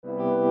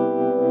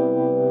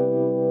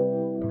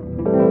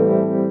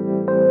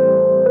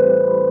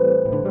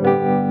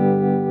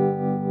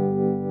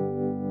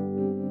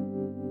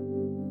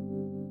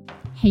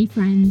Hey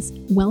friends,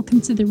 welcome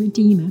to the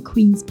Redeemer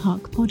Queen's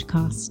Park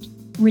podcast.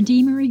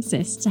 Redeemer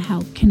exists to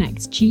help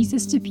connect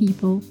Jesus to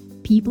people,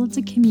 people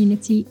to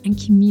community,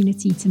 and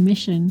community to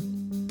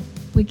mission.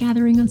 We're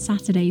gathering on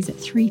Saturdays at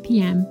 3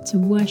 p.m. to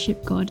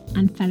worship God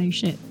and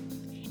fellowship.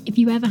 If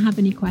you ever have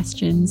any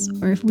questions,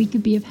 or if we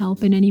could be of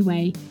help in any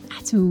way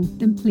at all,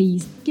 then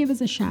please give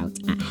us a shout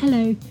at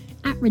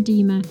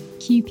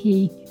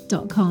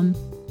hello@redeemerqp.com.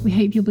 We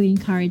hope you'll be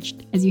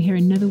encouraged as you hear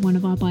another one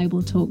of our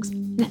Bible talks.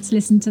 Let's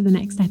listen to the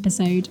next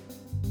episode.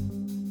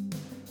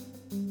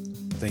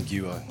 Thank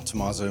you,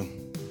 Tommaso.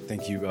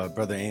 Thank you,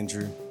 Brother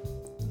Andrew.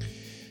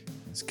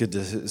 It's good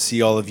to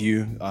see all of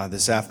you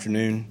this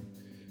afternoon.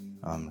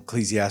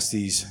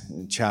 Ecclesiastes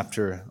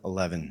chapter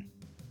 11.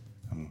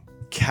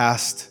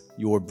 Cast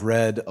your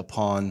bread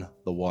upon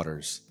the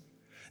waters.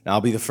 Now,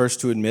 I'll be the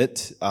first to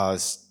admit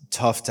it's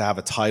tough to have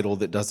a title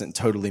that doesn't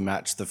totally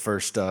match the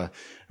first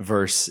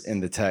verse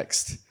in the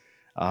text.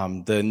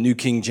 The New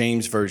King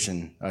James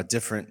Version, a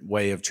different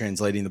way of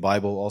translating the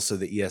Bible, also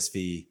the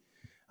ESV,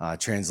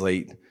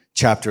 translate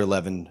chapter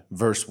 11,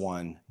 verse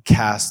 1,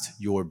 cast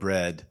your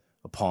bread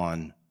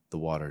upon the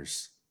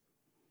waters.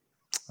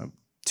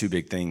 Two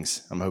big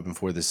things I'm hoping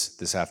for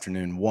this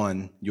afternoon.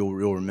 One, you'll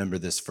remember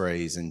this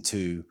phrase, and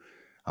two,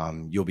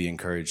 you'll be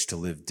encouraged to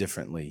live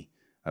differently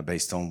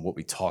based on what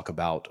we talk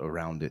about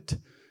around it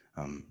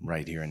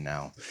right here and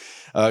now.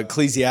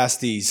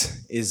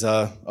 Ecclesiastes is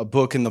a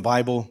book in the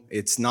Bible.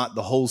 It's not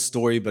the whole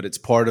story, but it's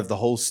part of the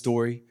whole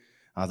story.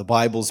 The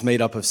Bible's made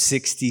up of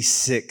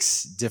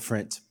 66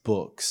 different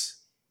books.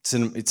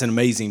 It's an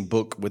amazing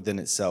book within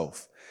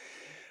itself.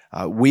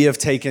 We have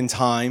taken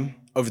time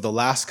over the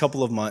last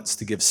couple of months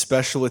to give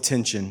special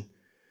attention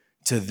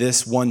to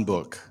this one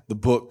book, the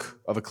book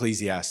of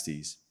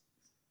Ecclesiastes.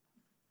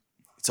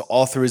 Its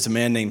author is a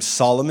man named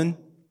Solomon.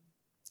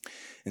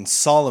 And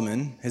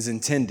Solomon has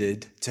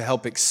intended to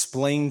help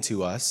explain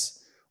to us,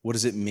 what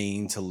does it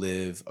mean to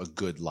live a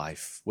good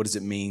life? What does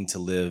it mean to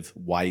live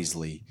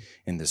wisely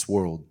in this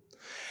world?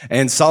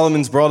 And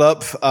Solomon's brought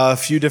up a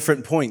few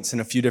different points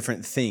and a few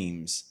different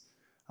themes.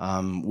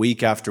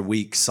 Week after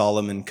week,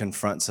 Solomon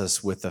confronts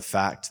us with the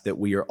fact that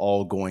we are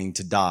all going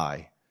to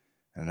die.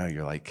 I know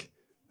you're like,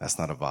 that's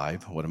not a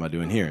vibe. What am I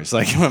doing here? It's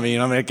like,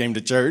 I came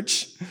to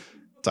church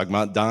talking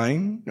about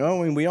dying. No,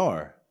 we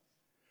are.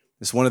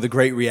 It's one of the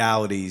great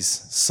realities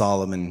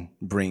Solomon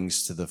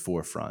brings to the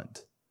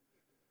forefront.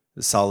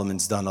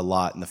 Solomon's done a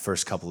lot in the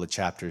first couple of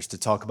chapters to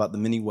talk about the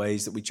many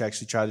ways that we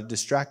actually try to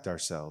distract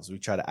ourselves. We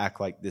try to act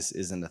like this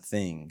isn't a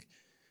thing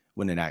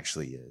when it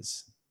actually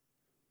is.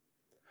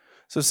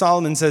 So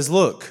Solomon says,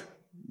 look,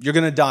 you're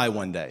going to die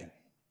one day.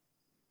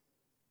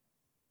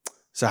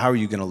 So how are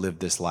you going to live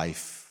this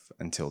life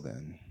until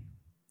then?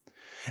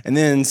 And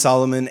then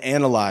Solomon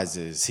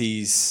analyzes,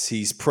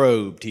 he's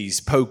probed, he's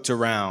poked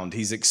around,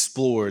 he's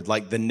explored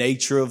like the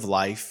nature of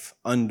life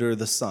under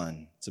the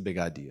sun. It's a big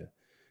idea.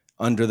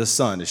 Under the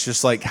sun. It's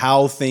just like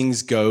how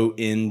things go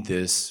in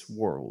this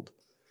world.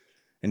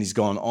 And he's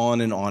gone on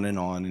and on and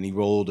on, and he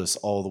rolled us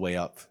all the way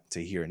up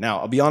to here. Now,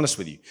 I'll be honest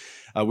with you.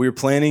 We were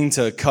planning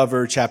to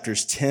cover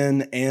chapters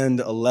 10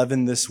 and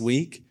 11 this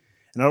week.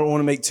 And I don't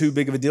want to make too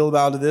big of a deal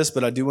about this,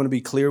 but I do want to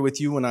be clear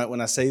with you when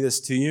I say this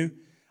to you.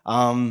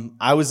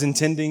 I was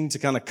intending to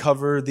kind of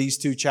cover these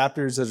two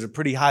chapters at a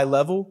pretty high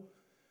level,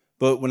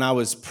 but when I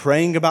was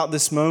praying about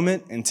this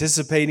moment,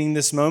 anticipating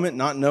this moment,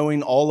 not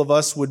knowing all of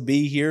us would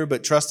be here,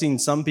 but trusting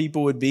some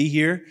people would be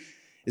here,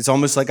 it's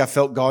almost like I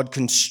felt God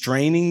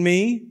constraining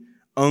me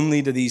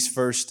only to these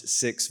first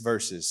 6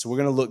 verses. So we're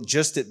going to look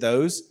just at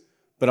those,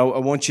 but I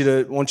want you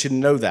to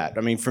know that.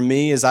 I mean, for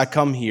me, as I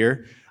come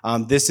here,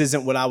 this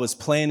isn't what I was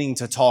planning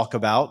to talk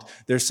about.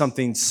 There's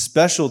something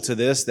special to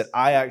this that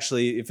I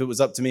actually, if it was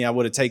up to me, I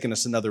would have taken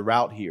us another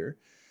route here.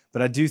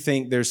 But I do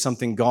think there's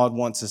something God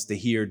wants us to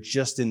hear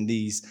just in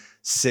these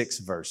 6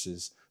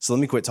 verses. So let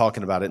me quit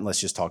talking about it and let's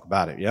just talk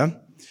about it, yeah?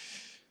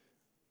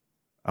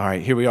 All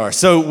right, here we are.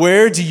 So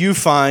where do you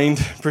find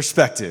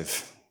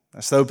perspective?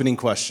 That's the opening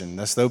question.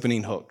 That's the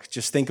opening hook.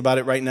 Just think about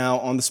it right now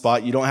on the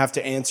spot. You don't have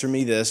to answer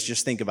me this.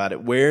 Just think about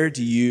it. Where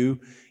do you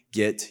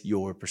get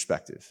your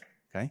perspective?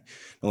 Okay,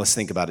 now let's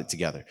think about it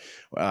together.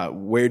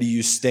 Where do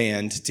you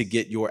stand to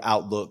get your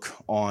outlook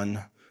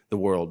on the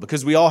world?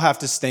 Because we all have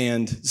to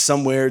stand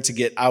somewhere to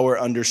get our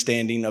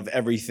understanding of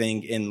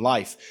everything in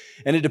life.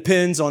 And it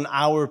depends on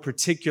our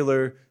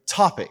particular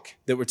topic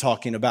that we're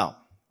talking about,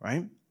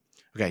 right?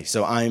 Okay,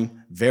 so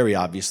I'm very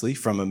obviously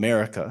from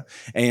America,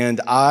 and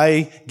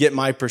I get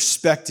my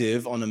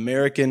perspective on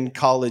American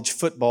college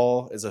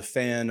football as a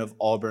fan of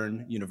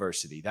Auburn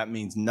University. That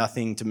means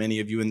nothing to many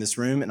of you in this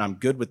room, and I'm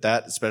good with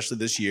that, especially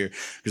this year,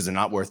 because they're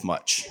not worth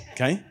much,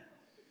 okay?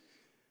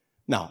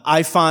 Now,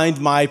 I find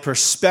my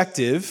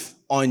perspective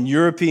on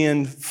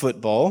European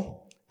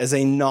football as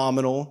a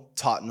nominal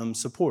Tottenham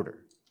supporter,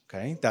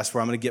 okay? That's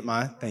where I'm going to get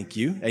my thank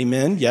you.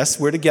 Amen. Yes,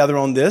 we're together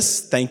on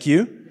this. Thank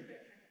you.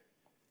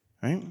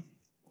 All right?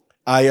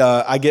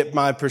 I get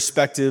my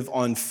perspective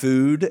on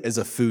food as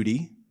a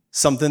foodie,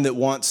 something that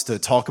wants to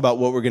talk about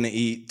what we're going to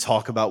eat,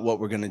 talk about what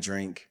we're going to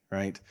drink,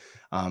 right?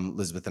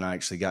 Elizabeth and I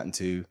actually got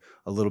into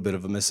a little bit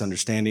of a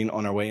misunderstanding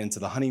on our way into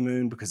the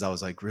honeymoon because I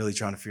was like really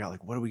trying to figure out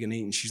like, what are we going to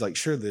eat? And she's like,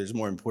 sure, there's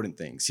more important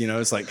things. You know,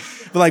 it's like,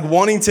 but like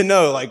wanting to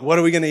know, like, what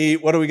are we going to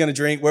eat? What are we going to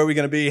drink? Where are we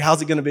going to be?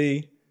 How's it going to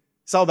be?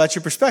 It's all about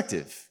your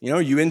perspective. You know,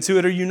 are you into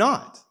it or are you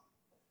not?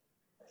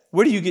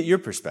 Where do you get your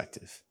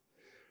perspective?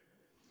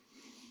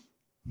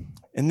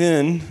 And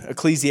then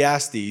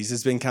Ecclesiastes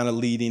has been kind of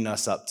leading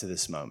us up to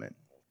this moment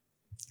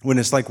when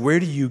it's like, where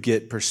do you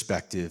get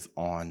perspective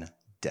on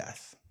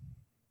death?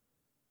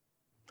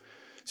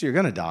 So you're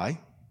going to die.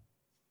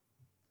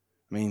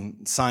 I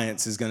mean,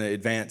 science is going to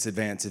advance.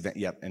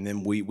 Yep, and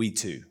then we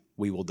too,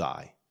 we will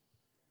die.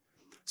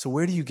 So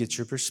where do you get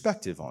your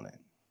perspective on it?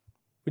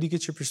 Where do you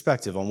get your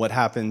perspective on what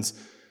happens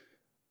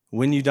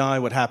when you die,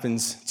 what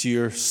happens to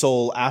your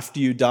soul after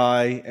you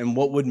die, and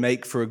what would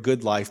make for a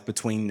good life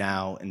between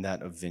now and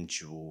that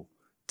eventual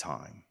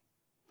time?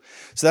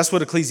 So that's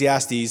what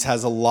Ecclesiastes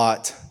has a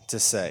lot to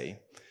say.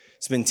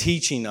 It's been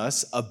teaching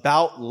us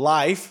about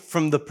life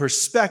from the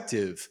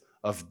perspective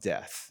of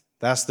death.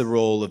 That's the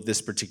role of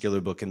this particular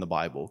book in the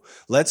Bible.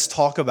 Let's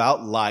talk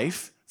about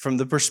life from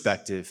the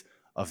perspective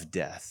of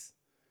death.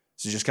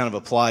 So just kind of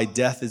apply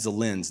death as a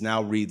lens.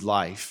 Now read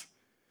life.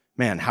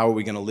 Man, how are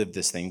we going to live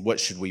this thing? What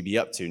should we be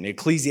up to? In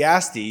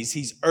Ecclesiastes,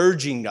 he's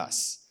urging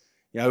us.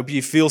 I hope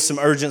you feel some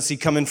urgency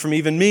coming from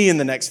even me in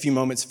the next few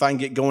moments if I can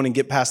get going and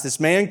get past this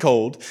man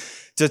cold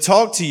to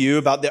talk to you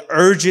about the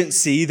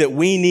urgency that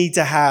we need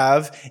to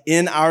have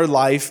in our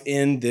life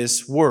in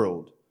this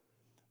world.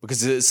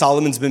 Because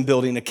Solomon's been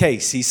building a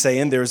case. He's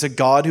saying there is a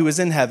God who is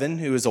in heaven,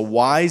 who is a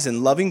wise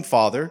and loving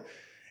Father,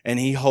 and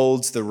he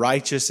holds the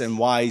righteous and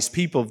wise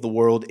people of the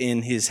world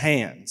in his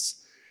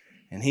hands.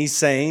 And he's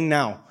saying,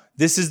 now,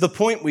 this is the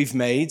point we've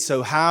made,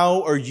 so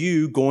how are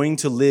you going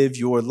to live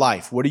your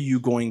life? What are you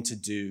going to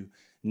do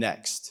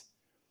next?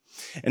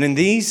 And in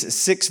these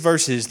 6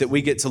 verses that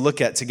we get to look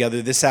at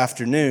together this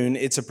afternoon,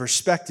 it's a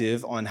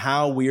perspective on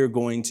how we are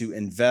going to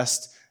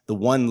invest the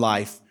one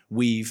life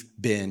we've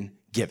been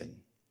given.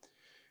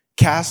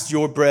 Cast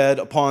your bread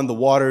upon the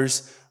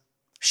waters,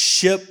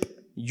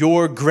 ship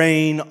your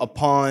grain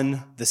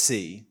upon the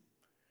sea.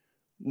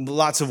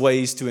 Lots of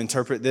ways to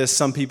interpret this.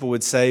 Some people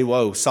would say,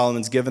 whoa,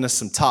 Solomon's given us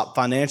some top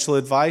financial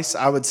advice.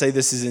 I would say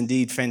this is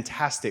indeed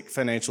fantastic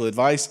financial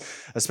advice,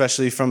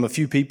 especially from a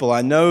few people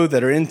I know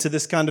that are into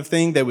this kind of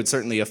thing. They would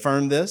certainly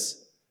affirm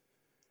this.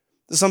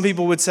 Some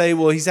people would say,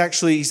 well, he's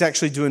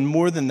actually doing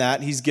more than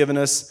that. He's given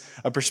us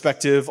a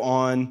perspective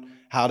on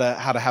how to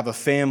have a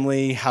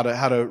family, how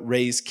to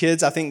raise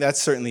kids. I think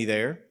that's certainly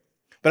there.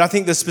 But I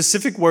think the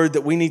specific word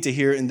that we need to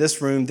hear in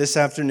this room this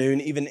afternoon,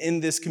 even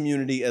in this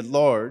community at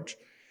large,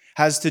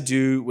 has to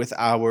do with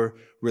our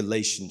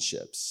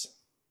relationships.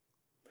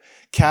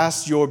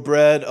 Cast your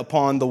bread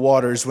upon the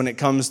waters when it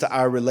comes to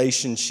our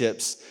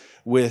relationships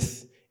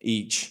with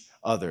each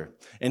other.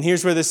 And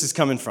here's where this is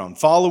coming from.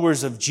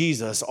 Followers of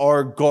Jesus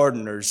are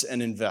gardeners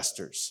and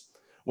investors.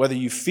 Whether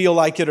you feel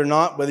like it or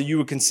not, whether you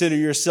would consider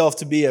yourself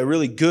to be a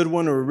really good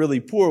one or a really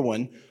poor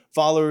one,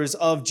 followers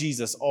of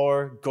Jesus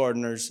are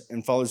gardeners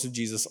and followers of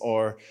Jesus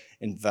are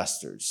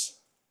investors.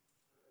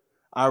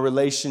 Our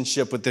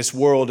relationship with this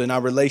world and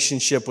our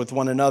relationship with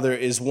one another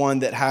is one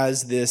that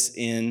has this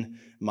in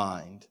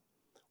mind.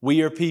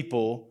 We are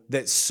people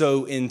that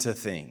sow into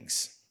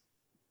things.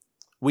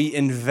 We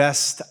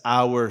invest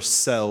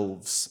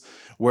ourselves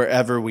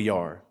wherever we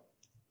are.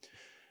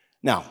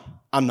 Now,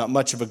 I'm not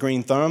much of a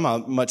green thumb. I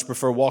much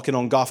prefer walking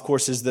on golf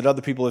courses that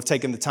other people have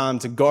taken the time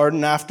to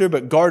garden after,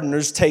 but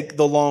gardeners take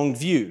the long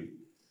view.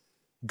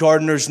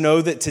 Gardeners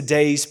know that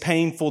today's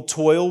painful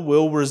toil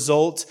will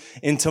result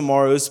in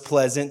tomorrow's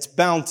pleasant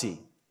bounty.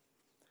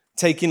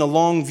 Taking a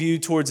long view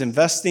towards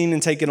investing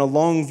and taking a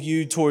long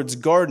view towards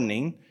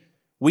gardening,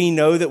 we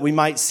know that we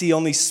might see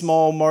only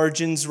small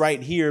margins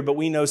right here, but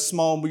we know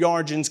small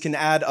margins can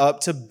add up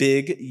to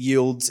big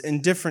yields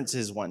and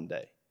differences one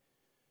day.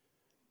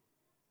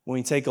 When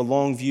we take a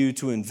long view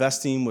to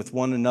investing with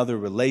one another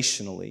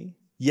relationally,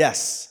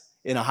 yes,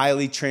 in a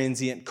highly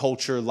transient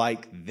culture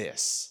like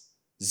this,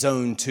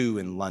 Zone 2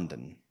 in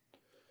London,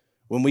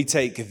 when we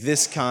take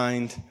this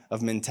kind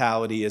of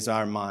mentality as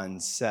our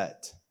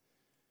mindset,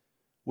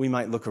 we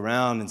might look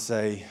around and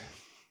say,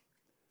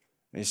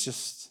 it's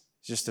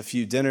just a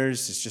few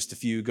dinners, it's just a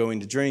few going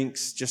to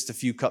drinks, just a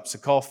few cups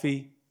of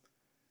coffee.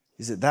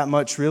 Is it that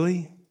much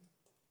really?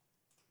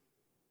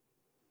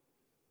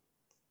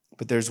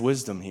 But there's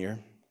wisdom here.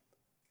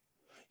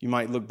 You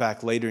might look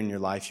back later in your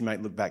life. You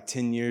might look back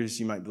 10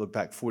 years. You might look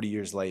back 40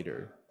 years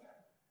later.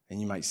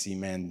 And you might see,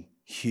 man,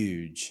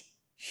 huge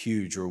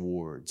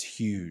rewards,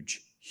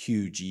 huge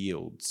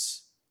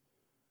yields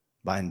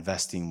by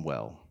investing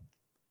well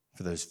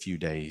for those few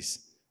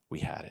days we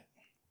had it.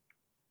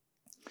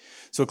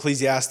 So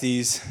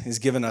Ecclesiastes has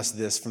given us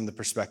this from the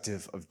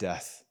perspective of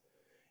death.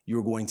 You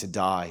are going to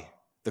die.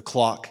 The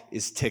clock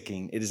is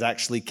ticking. It is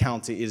actually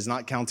counting. It is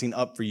not counting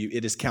up for you.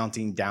 It is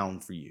counting down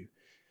for you.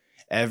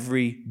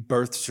 Every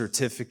birth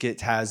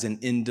certificate has an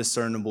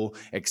indiscernible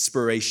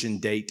expiration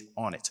date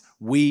on it.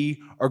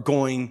 We are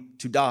going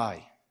to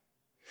die.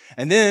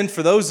 And then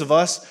for those of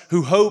us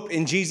who hope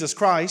in Jesus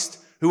Christ,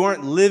 who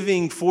aren't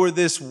living for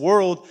this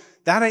world,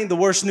 that ain't the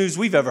worst news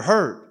we've ever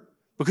heard.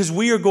 Because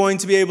we are going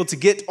to be able to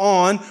get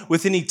on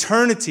with an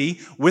eternity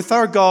with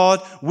our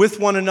God, with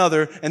one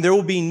another, and there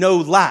will be no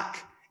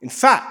lack. In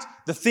fact,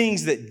 the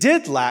things that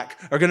did lack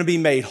are going to be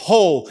made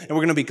whole, and we're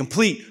going to be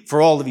complete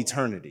for all of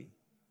eternity.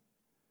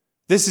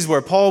 This is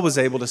where Paul was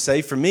able to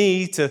say, for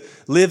me to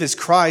live as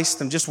Christ,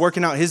 I'm just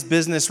working out his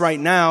business right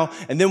now,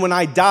 and then when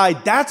I die,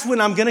 that's when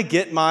I'm going to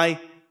get my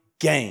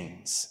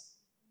gains.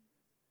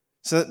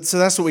 So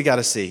that's what we got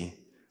to see.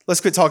 Let's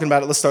quit talking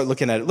about it. Let's start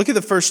looking at it. Look at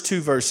the first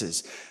 2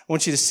 verses. I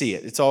want you to see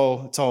it. It's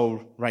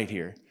all right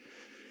here.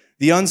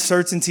 The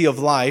uncertainty of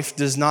life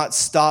does not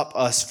stop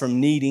us from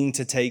needing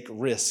to take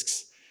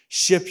risks.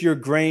 Ship your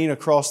grain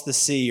across the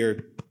sea,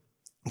 or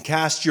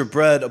cast your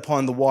bread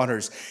upon the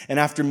waters, and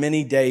after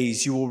many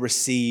days you will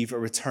receive a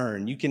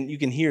return. You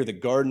can hear the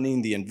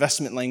gardening, the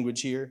investment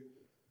language here.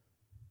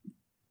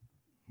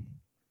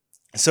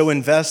 So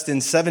invest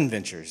in 7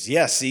 ventures.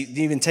 Yes,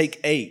 even take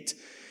 8.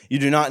 You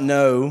do not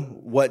know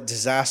what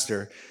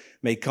disaster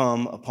may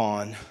come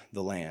upon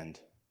the land.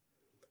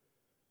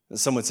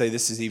 Some would say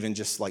this is even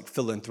just like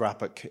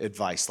philanthropic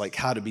advice, like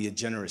how to be a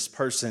generous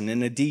person.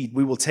 And indeed,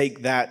 we will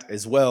take that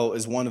as well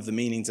as one of the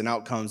meanings and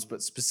outcomes,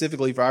 but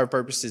specifically for our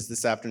purposes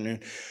this afternoon,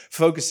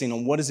 focusing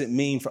on what does it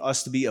mean for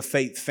us to be a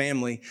faith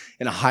family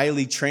in a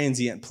highly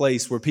transient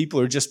place where people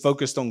are just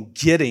focused on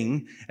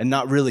getting and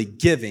not really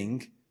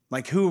giving.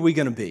 Like, who are we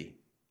going to be?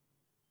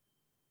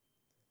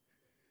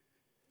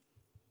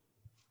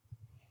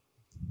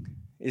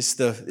 It's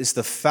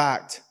the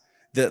fact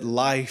that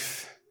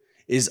life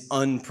is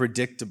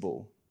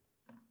unpredictable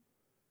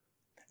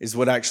is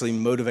what actually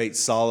motivates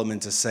Solomon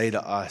to say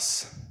to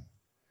us,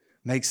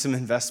 make some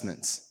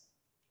investments.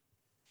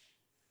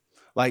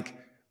 Like,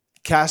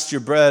 cast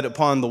your bread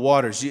upon the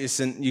waters.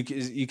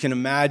 You can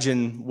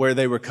imagine where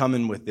they were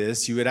coming with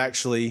this. You would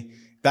actually,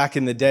 back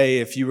in the day,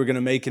 if you were going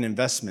to make an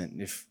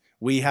investment, if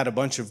we had a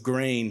bunch of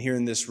grain here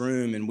in this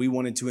room and we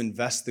wanted to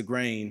invest the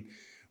grain,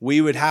 we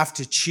would have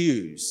to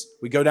choose.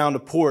 We go down to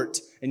port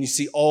and you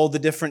see all the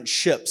different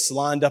ships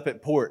lined up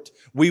at port.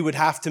 We would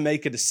have to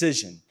make a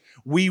decision.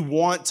 We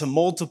want to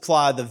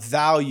multiply the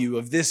value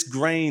of this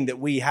grain that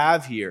we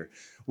have here.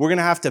 We're going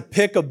to have to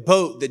pick a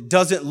boat that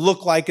doesn't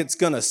look like it's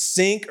going to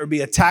sink or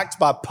be attacked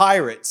by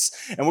pirates.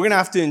 And we're going to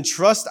have to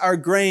entrust our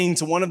grain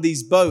to one of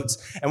these boats.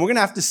 And we're going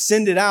to have to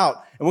send it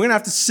out. And we're going to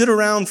have to sit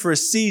around for a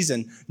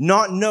season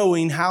not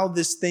knowing how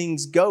this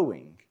thing's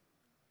going.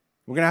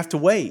 We're going to have to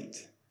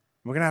wait.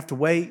 We're going to have to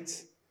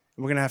wait,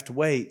 and we're going to have to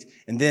wait.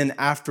 And then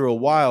after a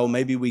while,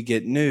 maybe we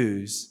get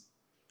news,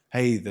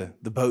 hey, the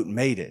boat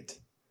made it,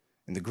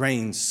 and the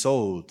grain's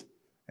sold,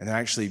 and they're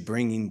actually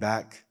bringing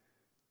back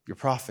your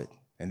profit.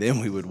 And then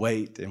we would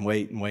wait and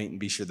wait and wait and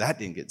be sure that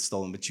didn't get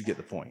stolen, but you get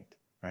the point,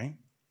 right?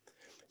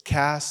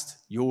 Cast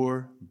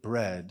your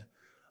bread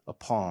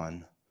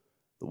upon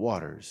the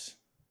waters.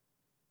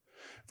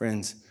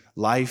 Friends,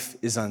 life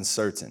is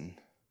uncertain,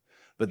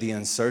 but the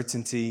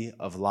uncertainty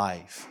of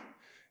life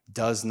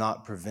does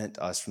not prevent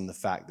us from the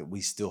fact that we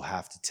still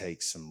have to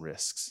take some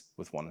risks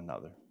with one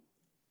another.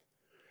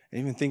 And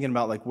even thinking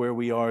about like where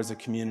we are as a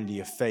community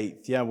of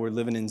faith. Yeah, we're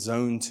living in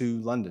Zone 2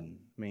 London.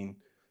 I mean,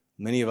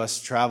 many of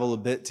us travel a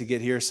bit to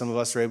get here. Some of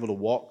us are able to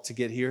walk to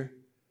get here.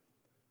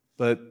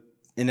 But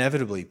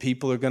inevitably,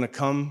 people are going to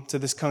come to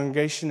this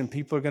congregation and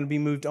people are going to be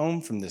moved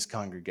on from this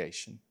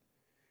congregation.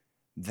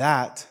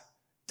 That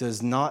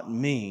does not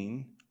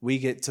mean we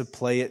get to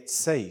play it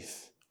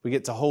safe. We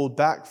get to hold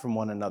back from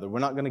one another. We're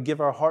not going to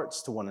give our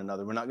hearts to one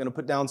another. We're not going to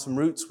put down some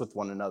roots with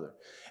one another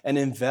and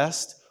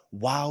invest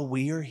while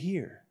we are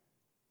here.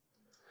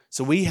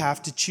 So we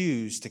have to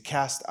choose to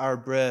cast our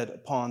bread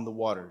upon the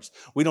waters.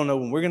 We don't know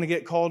when we're going to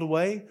get called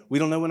away. We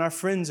don't know when our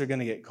friends are going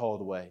to get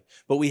called away.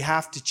 But we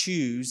have to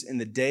choose in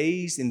the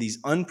days, in these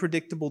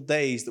unpredictable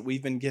days that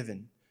we've been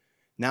given.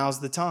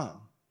 Now's the time.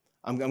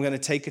 I'm going to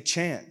take a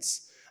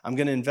chance. I'm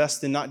going to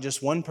invest in not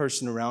just one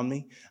person around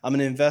me. I'm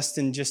going to invest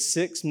in just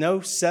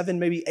 7,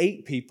 maybe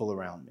 8 people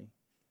around me.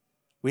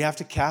 We have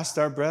to cast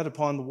our bread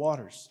upon the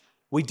waters.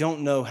 We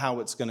don't know how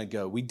it's going to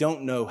go. We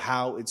don't know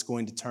how it's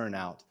going to turn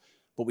out,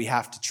 but we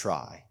have to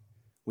try.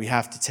 We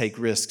have to take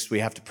risks. We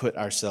have to put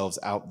ourselves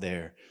out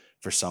there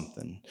for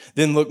something.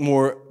 Then look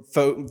more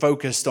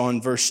focused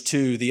on verse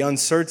 2. The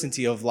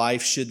uncertainty of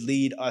life should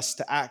lead us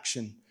to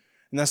action.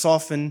 And that's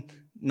often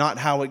not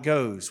how it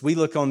goes. We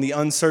look on the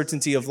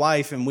uncertainty of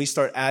life and we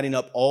start adding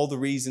up all the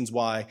reasons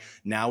why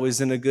now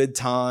isn't a good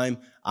time.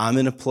 I'm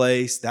in a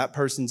place. That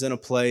person's in a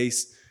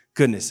place.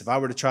 Goodness, if I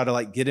were to try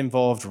to get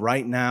involved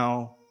right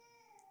now.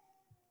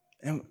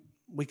 And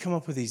we come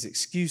up with these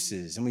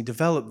excuses and we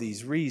develop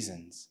these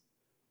reasons.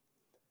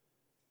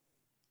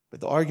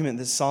 But the argument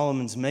that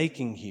Solomon's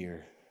making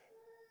here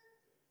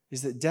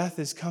is that death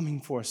is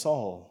coming for us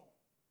all.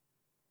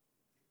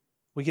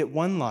 We get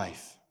one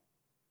life.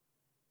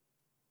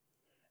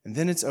 And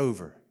then it's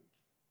over.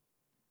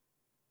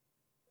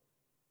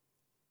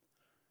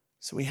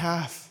 So we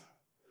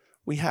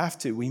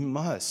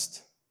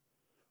must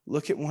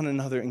look at one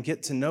another and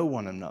get to know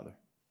one another.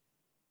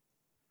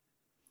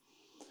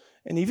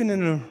 And even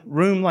in a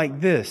room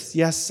like this,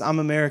 yes, I'm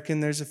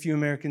American. There's a few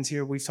Americans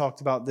here. We've talked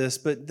about this,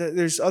 but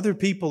there's other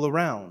people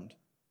around.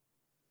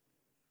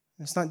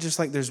 It's not just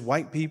like there's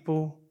white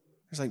people.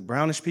 There's like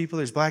brownish people.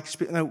 There's blackish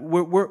people. No,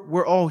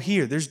 we're all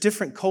here. There's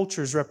different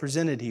cultures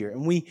represented here.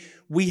 And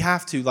we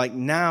have to, like,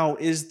 now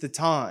is the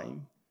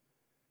time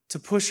to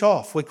push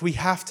off. Like, we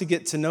have to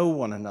get to know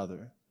one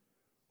another.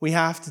 We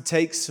have to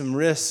take some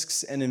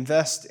risks and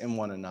invest in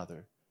one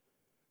another.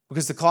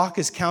 Because the clock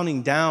is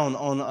counting down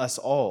on us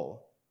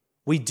all.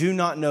 We do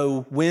not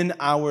know when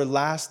our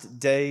last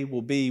day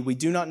will be. We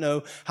do not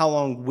know how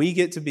long we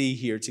get to be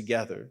here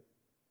together.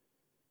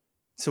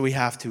 So we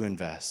have to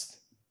invest.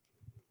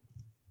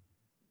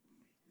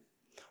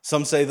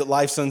 Some say that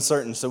life's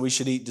uncertain, so we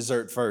should eat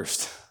dessert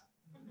first.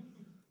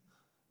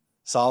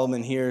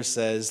 Solomon here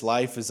says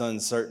life is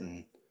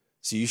uncertain,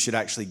 so you should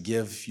actually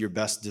give your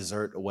best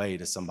dessert away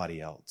to somebody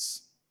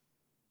else.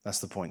 That's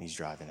the point he's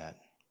driving at.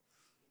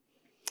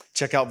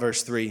 Check out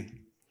verse 3.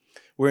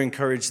 We're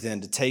encouraged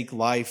then to take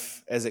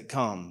life as it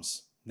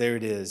comes. There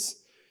it is.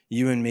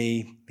 You and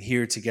me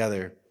here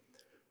together.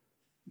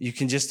 You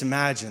can just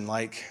imagine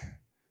like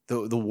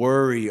the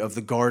worry of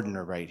the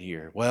gardener right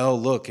here. Well,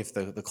 look, if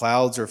the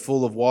clouds are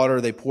full of water,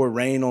 they pour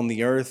rain on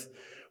the earth.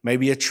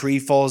 Maybe a tree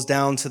falls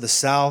down to the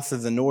south or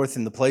the north,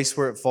 and the place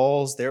where it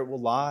falls, there it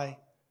will lie.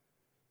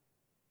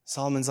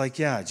 Solomon's like,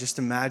 yeah, just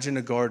imagine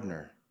a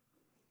gardener.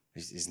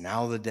 Is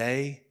now the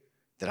day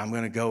that I'm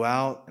going to go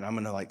out and I'm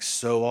going to like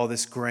sow all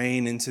this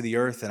grain into the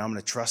earth and I'm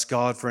going to trust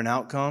God for an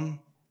outcome?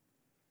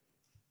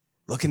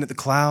 Looking at the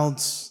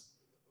clouds,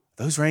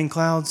 those rain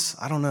clouds,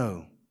 I don't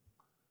know.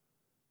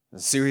 The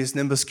Cirrus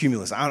Nimbus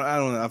Cumulus, I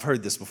don't know. I've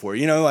heard this before.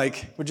 You know,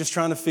 like we're just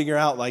trying to figure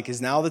out like, is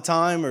now the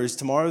time or is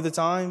tomorrow the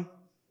time?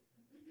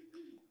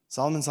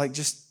 Solomon's like,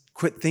 just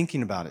quit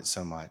thinking about it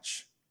so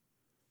much.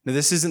 Now,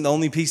 this isn't the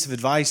only piece of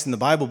advice in the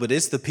Bible, but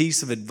it's the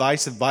piece of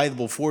advice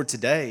available for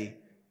today.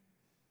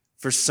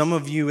 For some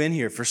of you in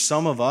here, for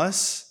some of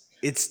us,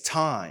 it's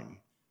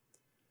time.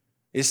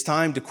 It's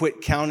time to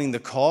quit counting the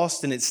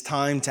cost, and it's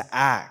time to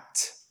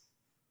act.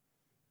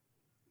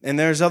 And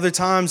there's other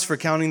times for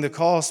counting the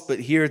cost, but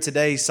here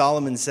today,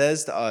 Solomon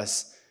says to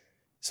us,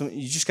 so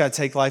you just got to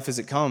take life as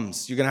it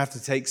comes. You're going to have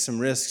to take some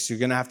risks. You're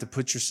going to have to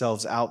put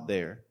yourselves out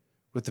there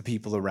with the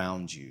people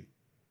around you.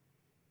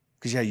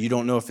 Because, yeah, you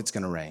don't know if it's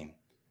going to rain.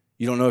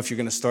 You don't know if you're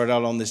going to start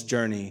out on this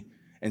journey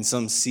and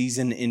some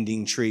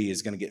season-ending tree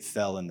is going to get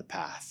fell in the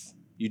path.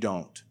 You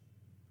don't.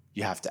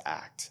 You have to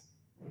act.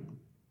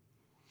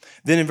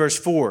 Then in verse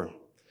 4,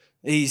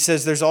 he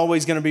says there's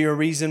always going to be a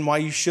reason why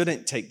you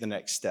shouldn't take the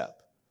next step.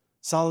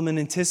 Solomon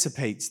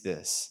anticipates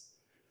this.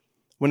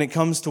 When it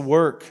comes to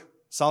work,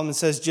 Solomon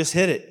says just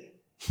hit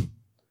it.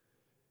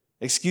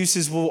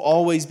 Excuses will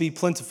always be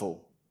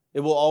plentiful. It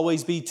will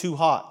always be too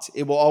hot.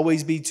 It will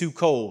always be too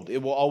cold.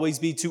 It will always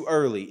be too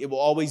early. It will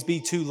always be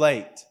too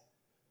late.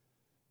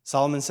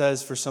 Solomon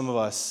says for some of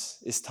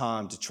us, it's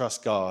time to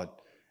trust God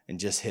and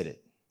just hit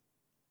it.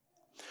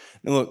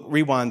 Now look,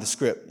 rewind the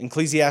script. In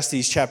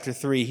Ecclesiastes chapter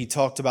 3, he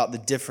talked about the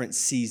different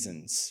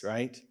seasons,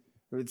 right?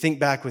 Think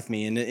back with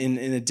me. In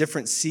a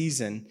different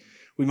season,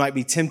 we might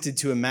be tempted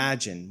to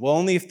imagine, well,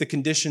 only if the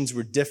conditions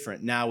were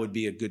different, now would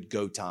be a good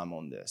go time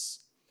on this.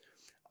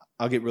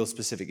 I'll get real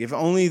specific. If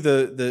only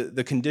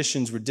the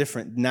conditions were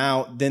different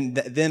now,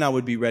 then I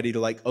would be ready to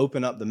like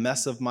open up the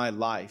mess of my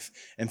life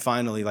and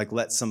finally like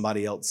let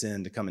somebody else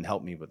in to come and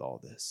help me with all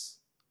this.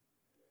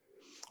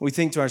 We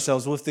think to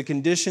ourselves, well, if the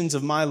conditions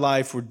of my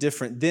life were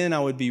different, then I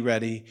would be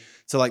ready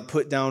to like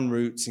put down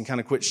roots and kind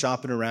of quit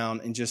shopping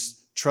around and just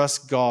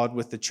trust God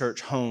with the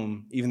church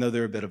home, even though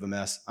they're a bit of a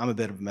mess. I'm a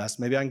bit of a mess.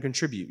 Maybe I can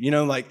contribute. You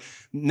know, like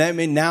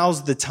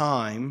now's the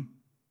time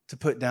to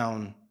put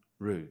down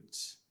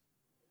roots.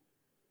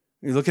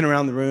 You're looking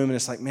around the room and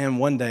it's like, man,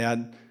 one day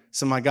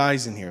some of my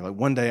guys in here, like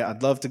one day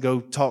I'd love to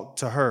go talk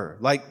to her.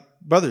 Like,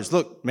 brothers,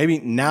 look, maybe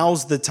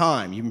now's the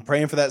time. You've been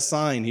praying for that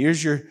sign.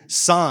 Here's your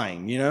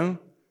sign, you know?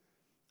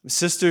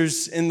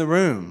 Sisters in the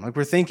room, like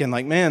we're thinking,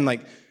 like, man,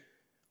 like,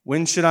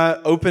 when should I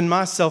open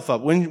myself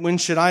up? When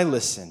should I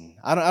listen?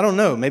 I don't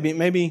know.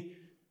 Maybe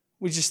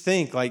we just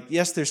think, like,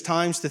 yes, there's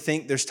times to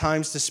think, there's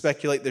times to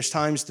speculate, there's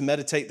times to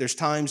meditate, there's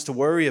times to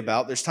worry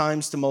about, there's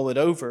times to mull it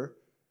over.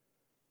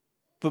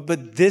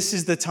 But this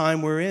is the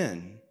time we're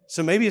in.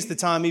 So maybe it's the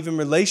time, even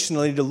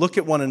relationally, to look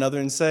at one another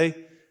and say,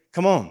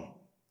 come on,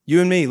 you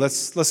and me,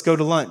 let's go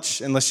to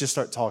lunch and let's just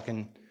start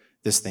talking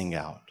this thing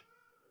out.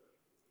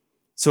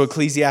 So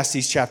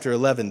Ecclesiastes chapter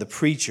 11, the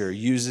preacher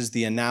uses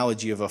the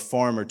analogy of a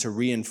farmer to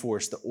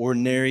reinforce the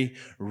ordinary,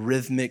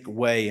 rhythmic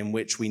way in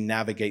which we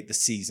navigate the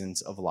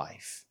seasons of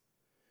life.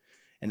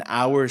 And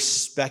our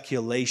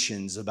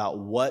speculations about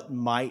what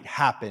might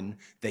happen,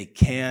 they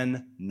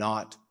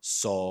cannot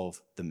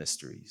solve the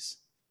mysteries.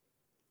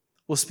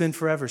 We'll spend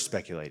forever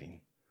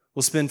speculating.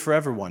 We'll spend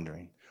forever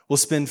wondering. We'll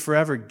spend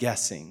forever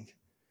guessing.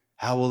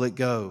 How will it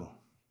go?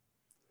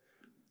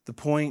 The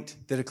point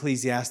that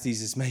Ecclesiastes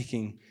is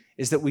making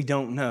is that we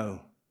don't know.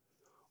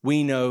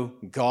 We know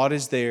God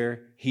is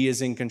there. He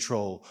is in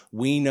control.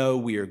 We know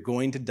we are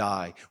going to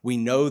die. We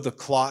know the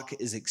clock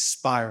is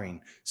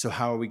expiring. So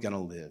how are we going to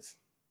live?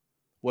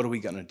 What are we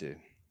going to do?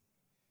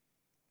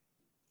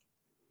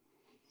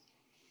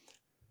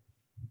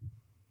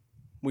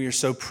 We are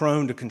so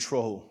prone to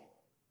control.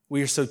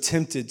 We are so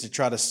tempted to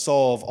try to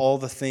solve all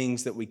the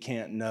things that we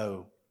can't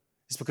know.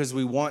 It's because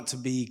we want to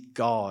be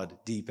God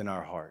deep in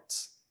our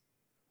hearts.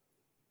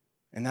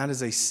 And that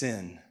is a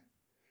sin,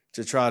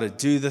 to try to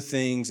do the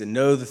things and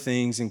know the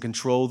things and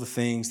control the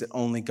things that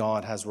only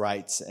God has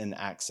rights and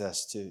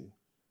access to.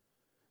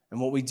 And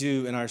what we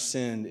do in our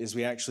sin is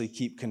we actually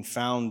keep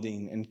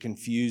confounding and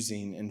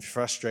confusing and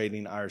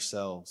frustrating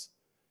ourselves,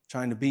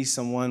 trying to be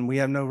someone we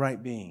have no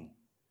right being.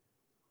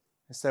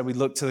 Instead, we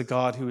look to the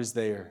God who is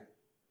there.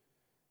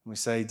 And we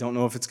say, don't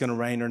know if it's going to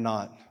rain or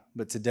not,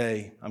 but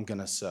today I'm going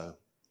to sow.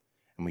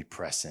 And we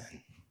press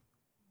in.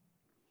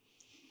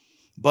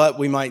 But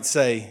we might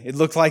say, it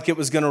looked like it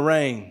was going to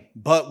rain.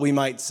 But we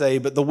might say,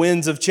 but the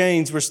winds of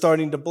change were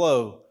starting to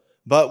blow.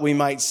 But we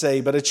might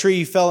say, but a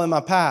tree fell in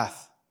my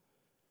path.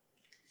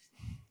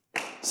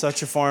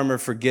 Such a farmer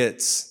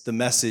forgets the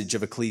message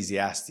of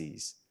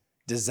Ecclesiastes.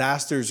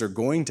 Disasters are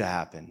going to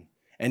happen,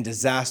 and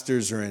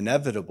disasters are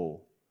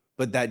inevitable.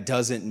 But that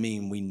doesn't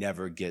mean we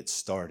never get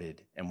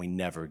started and we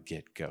never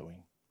get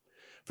going.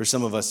 For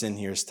some of us in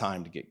here, it's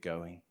time to get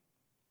going.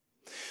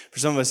 For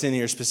some of us in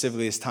here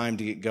specifically, it's time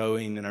to get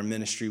going in our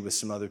ministry with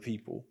some other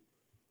people.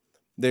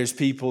 There's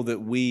people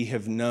that we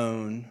have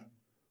known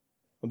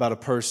about a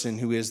person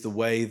who is the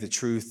way, the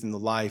truth, and the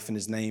life, and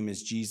his name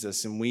is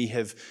Jesus. And we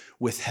have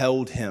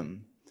withheld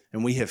him,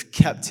 and we have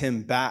kept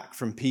him back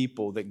from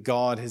people that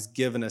God has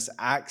given us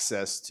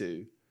access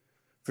to.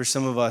 For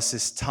some of us,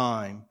 it's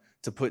time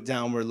to put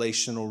down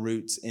relational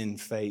roots in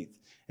faith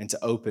and to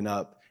open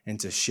up and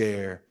to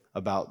share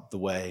about the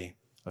way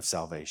of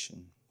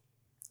salvation.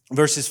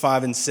 Verses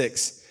 5 and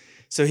 6.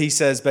 So he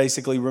says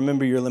basically,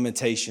 remember your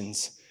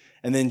limitations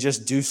and then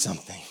just do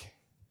something.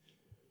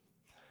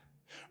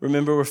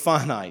 Remember we're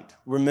finite.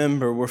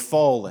 Remember we're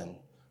fallen.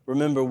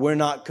 Remember we're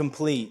not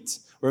complete.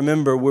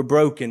 Remember we're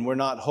broken. We're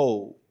not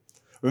whole.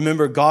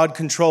 Remember God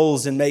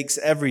controls and makes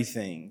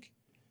everything.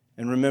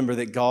 And remember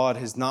that God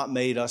has not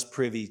made us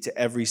privy to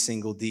every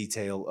single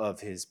detail of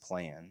his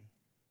plan.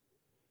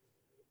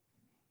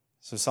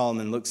 So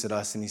Solomon looks at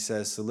us and he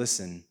says, so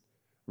listen,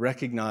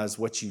 recognize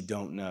what you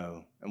don't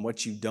know. And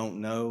what you don't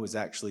know is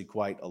actually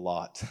quite a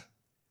lot.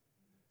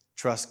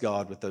 Trust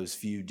God with those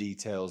few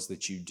details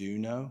that you do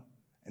know,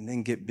 and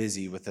then get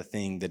busy with the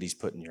thing that he's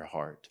put in your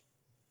heart.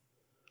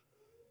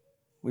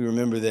 We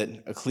remember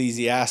that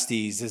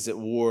Ecclesiastes is at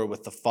war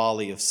with the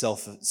folly of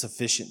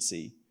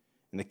self-sufficiency.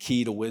 And the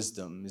key to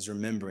wisdom is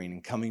remembering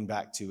and coming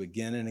back to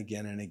again and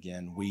again and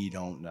again, we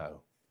don't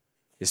know.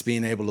 It's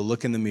being able to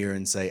look in the mirror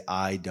and say,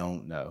 I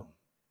don't know,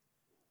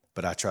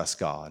 but I trust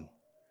God.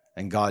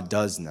 And God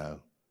does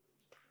know.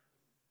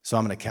 So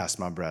I'm going to cast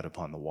my bread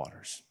upon the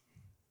waters.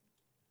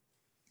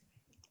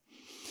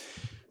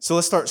 So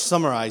let's start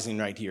summarizing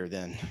right here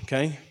then,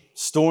 okay?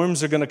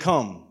 Storms are going to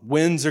come.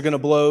 Winds are going to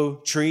blow.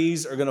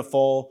 Trees are going to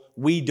fall.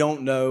 We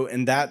don't know,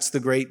 and that's the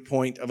great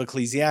point of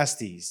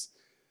Ecclesiastes.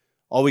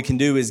 All we can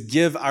do is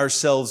give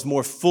ourselves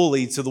more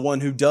fully to the one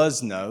who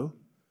does know,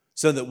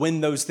 so that when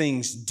those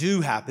things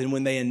do happen,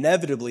 when they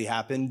inevitably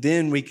happen,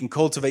 then we can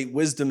cultivate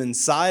wisdom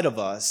inside of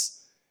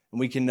us, and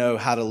we can know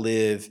how to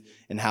live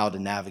and how to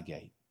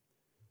navigate.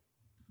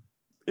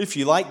 If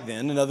you like,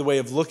 then, another way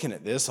of looking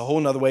at this, a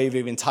whole other way of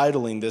even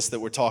titling this that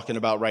we're talking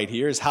about right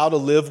here is how to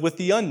live with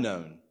the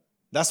unknown.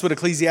 That's what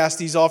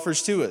Ecclesiastes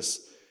offers to us.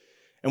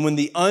 And when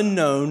the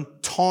unknown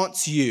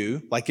taunts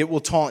you, like it will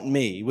taunt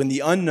me, when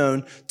the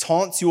unknown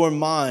taunts your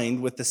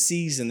mind with the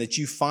season that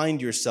you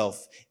find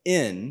yourself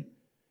in,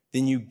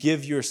 then you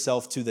give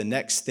yourself to the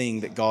next thing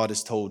that God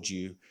has told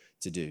you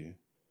to do.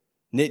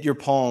 Knit your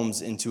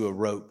palms into a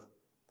rope.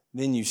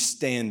 Then you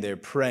stand there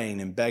praying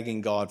and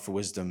begging God for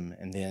wisdom,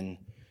 and then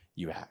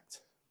you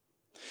act.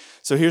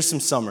 So here's some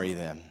summary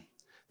then.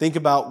 Think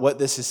about what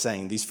this is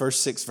saying, these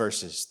first 6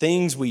 verses.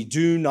 Things we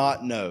do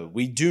not know.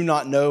 We do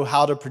not know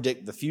how to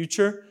predict the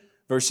future.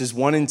 Verses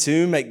 1 and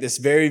 2 make this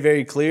very,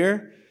 very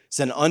clear. It's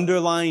an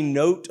underlying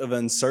note of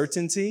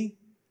uncertainty.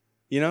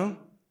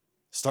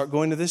 Start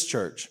going to this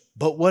church.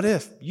 But what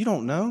if? You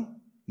don't know.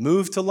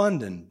 Move to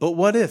London. But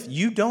what if?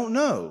 You don't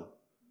know.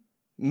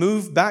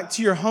 Move back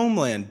to your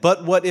homeland.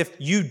 But what if?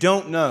 You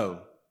don't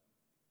know.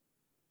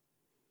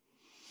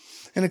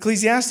 And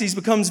Ecclesiastes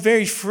becomes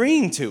very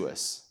freeing to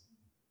us.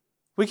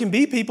 We can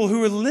be people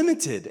who are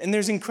limited, and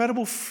there's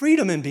incredible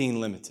freedom in being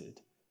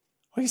limited.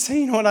 We can say,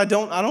 you know what, I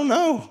don't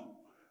know.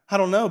 I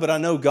don't know, but I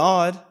know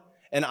God,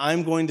 and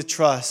I'm going to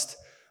trust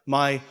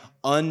my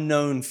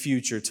unknown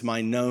future to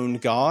my known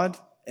God,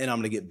 and I'm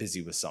going to get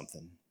busy with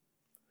something.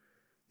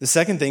 The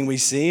second thing we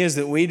see is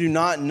that we do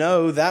not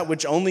know that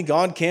which only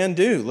God can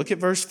do. Look at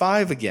verse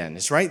 5 again.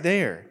 It's right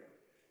there.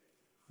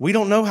 We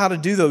don't know how to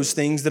do those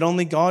things that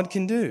only God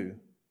can do.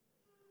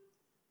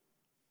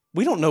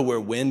 We don't know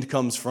where wind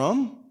comes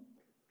from.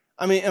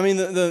 I mean,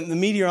 the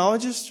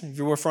meteorologist, if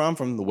you're where I'm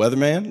from, the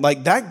weatherman,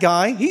 like that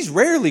guy, he's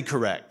rarely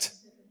correct.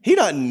 He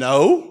doesn't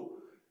know.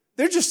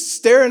 They're just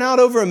staring out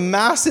over a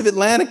massive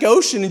Atlantic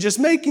Ocean and just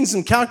making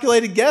some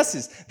calculated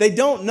guesses. They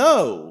don't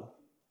know.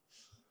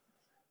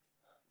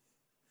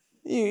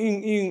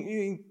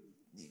 You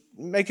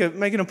make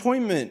an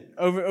appointment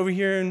over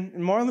here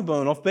in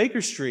Marylebone off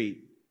Baker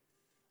Street.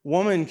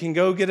 Woman can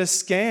go get a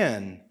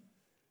scan,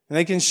 and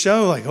they can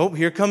show, like, oh,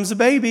 here comes a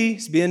baby.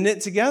 It's being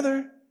knit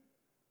together.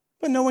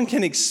 But no one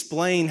can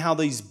explain how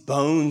these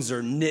bones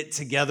are knit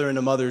together in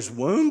a mother's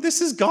womb. This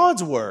is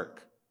God's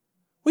work.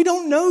 We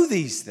don't know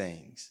these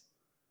things.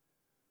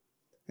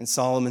 And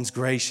Solomon's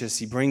gracious.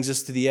 He brings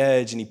us to the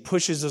edge and he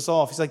pushes us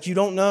off. He's like, you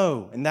don't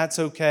know, and that's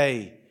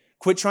okay.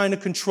 Quit trying to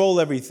control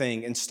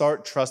everything and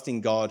start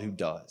trusting God who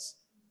does.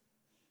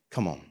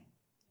 Come on.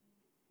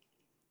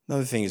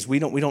 Another thing is we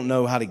don't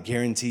know how to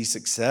guarantee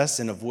success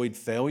and avoid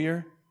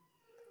failure.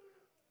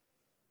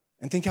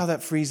 And think how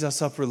that frees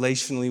us up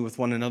relationally with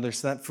one another.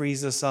 So that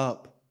frees us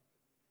up.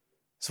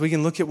 So we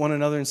can look at one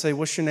another and say,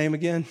 what's your name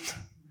again?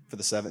 For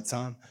the 7th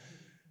time.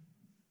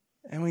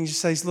 And we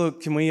just say,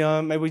 look, can we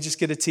maybe we just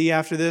get a tea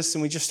after this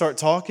and we just start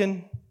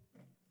talking?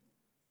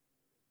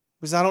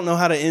 Because I don't know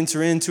how to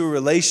enter into a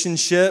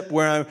relationship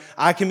where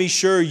I can be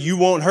sure you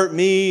won't hurt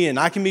me and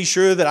I can be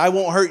sure that I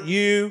won't hurt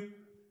you.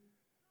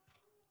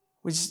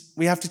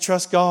 We have to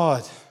trust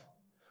God.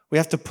 We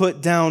have to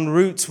put down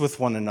roots with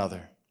one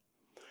another.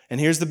 And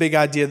here's the big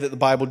idea that the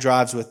Bible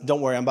drives with. Don't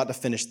worry, I'm about to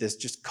finish this.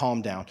 Just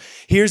calm down.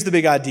 Here's the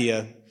big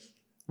idea.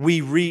 We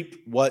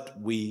reap what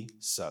we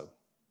sow.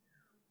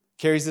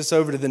 Carries this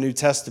over to the New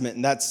Testament,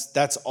 and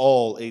that's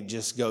all it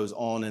just goes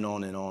on and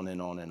on and on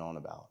and on and on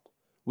about.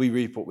 We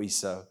reap what we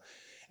sow.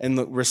 And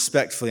look,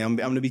 respectfully, I'm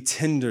going to be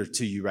tender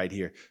to you right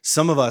here.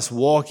 Some of us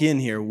walk in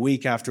here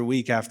week after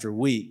week after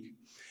week,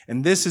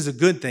 and this is a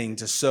good thing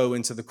to sow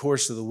into the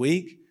course of the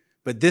week,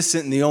 but this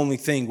isn't the only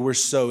thing we're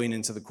sowing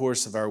into the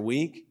course of our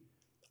week.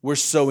 We're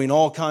sowing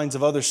all kinds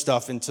of other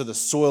stuff into the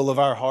soil of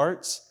our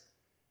hearts.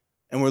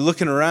 And we're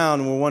looking around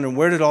and we're wondering,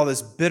 where did all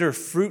this bitter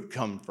fruit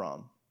come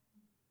from?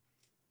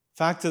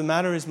 Fact of the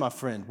matter is, my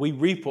friend, we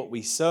reap what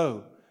we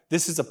sow.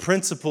 This is a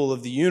principle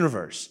of the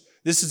universe.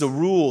 This is a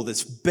rule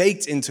that's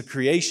baked into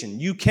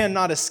creation. You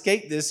cannot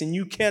escape this and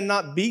you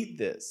cannot beat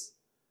this.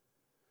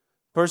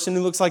 Person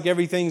who looks like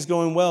everything's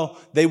going well,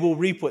 they will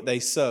reap what they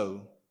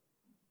sow.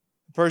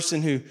 The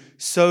person who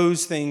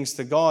sows things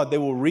to God, they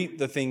will reap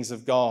the things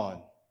of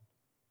God.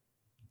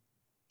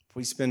 If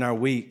we spend our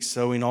week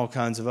sowing all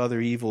kinds of other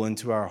evil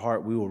into our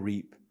heart, we will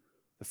reap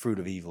the fruit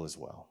of evil as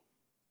well.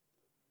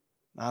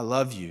 I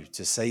love you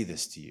to say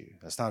this to you.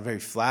 That's not a very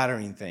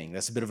flattering thing.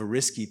 That's a bit of a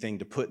risky thing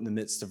to put in the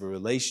midst of a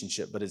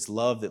relationship, but it's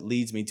love that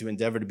leads me to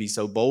endeavor to be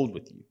so bold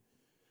with you.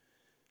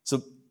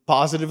 So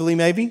positively,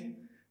 maybe,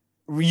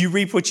 you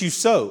reap what you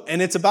sow.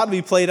 And it's about to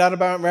be played out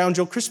around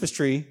your Christmas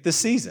tree this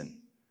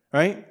season,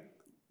 right?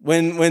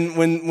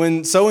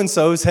 When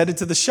so-and-so is headed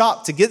to the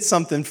shop to get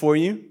something for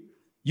you,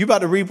 you're about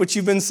to reap what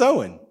you've been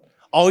sowing.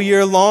 All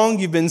year long,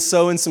 you've been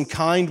sowing some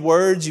kind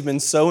words. You've been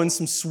sowing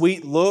some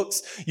sweet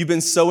looks. You've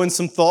been sowing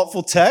some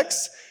thoughtful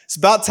texts. It's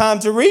about time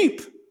to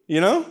reap,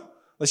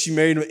 Unless you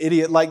married an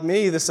idiot like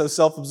me that's so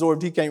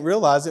self-absorbed he can't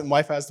realize it, and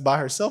wife has to buy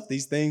herself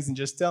these things and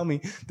just tell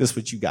me, this is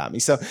what you got me.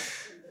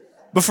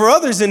 But for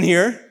others in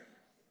here,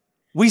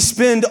 we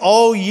spend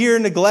all year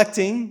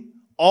neglecting,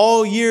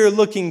 all year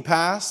looking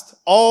past,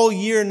 all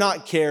year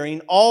not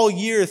caring, all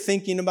year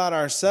thinking about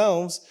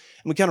ourselves.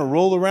 And we kind of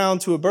roll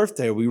around to a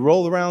birthday, or we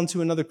roll around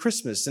to another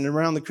Christmas, and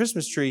around the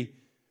Christmas tree,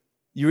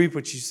 you reap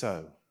what you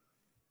sow.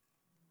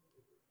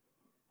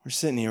 We're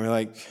sitting here, we're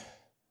like,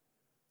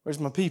 where's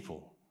my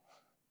people?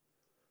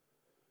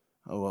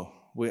 Oh,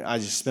 well, I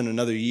just spent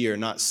another year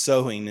not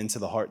sowing into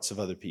the hearts of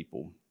other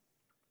people.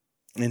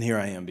 And here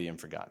I am being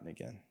forgotten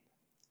again.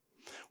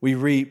 We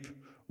reap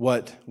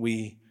what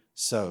we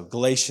sow.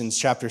 Galatians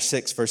chapter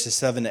 6, verses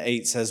 7 to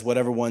 8 says,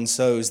 whatever one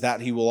sows,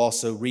 that he will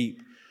also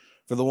reap.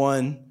 For the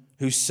one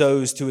who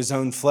sows to his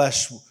own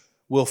flesh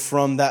will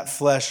from that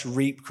flesh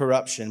reap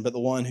corruption, but the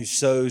one who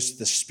sows to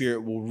the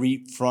Spirit will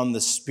reap from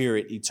the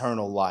Spirit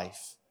eternal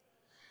life.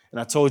 And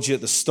I told you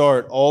at the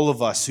start, all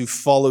of us who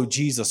follow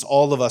Jesus,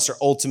 all of us are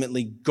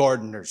ultimately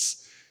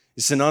gardeners.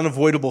 It's an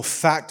unavoidable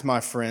fact, my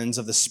friends,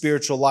 of the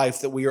spiritual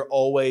life that we are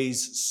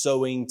always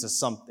sowing to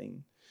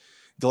something.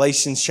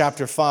 Galatians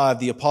chapter 5,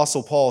 the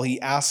Apostle Paul,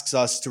 he asks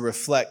us to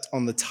reflect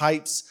on the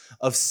types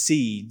of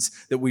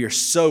seeds that we are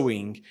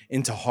sowing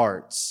into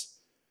hearts.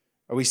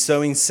 Are we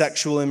sowing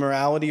sexual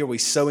immorality? Are we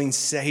sowing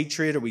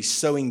hatred? Are we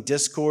sowing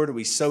discord? Are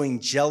we sowing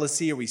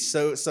jealousy? Are we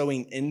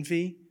sowing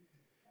envy?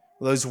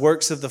 Well, those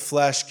works of the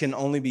flesh can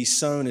only be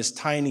sown as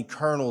tiny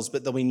kernels,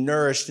 but they'll be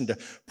nourished into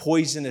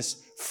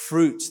poisonous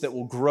fruits that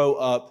will grow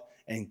up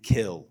and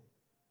kill.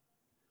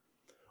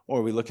 Or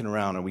are we looking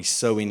around? Are we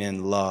sowing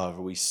in love?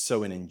 Are we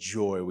sowing in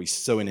joy? Are we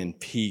sowing in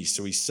peace?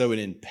 Are we sowing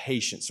in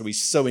patience? Are we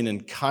sowing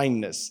in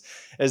kindness?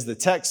 As the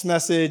text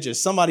message,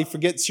 as somebody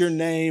forgets your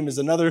name, as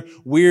another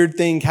weird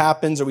thing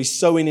happens, are we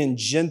sowing in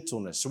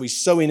gentleness? Are we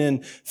sowing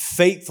in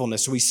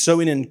faithfulness? Are we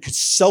sowing in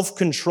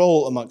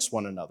self-control amongst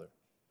one another?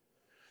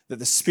 That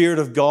the Spirit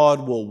of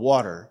God will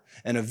water,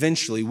 and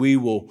eventually we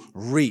will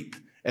reap.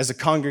 As a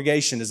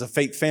congregation, as a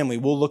faith family,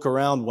 we'll look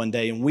around one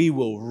day and we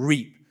will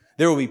reap.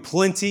 There will be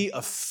plenty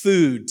of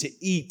food to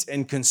eat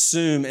and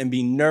consume and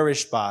be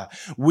nourished by.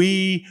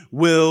 We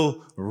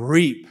will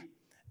reap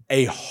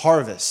a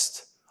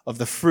harvest of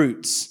the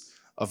fruits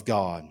of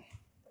God.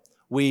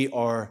 We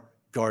are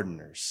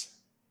gardeners.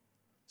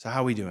 So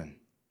how are we doing?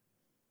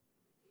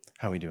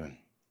 How are we doing?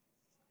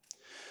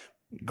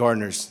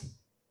 Gardeners,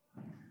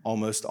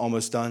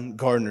 almost done.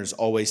 Gardeners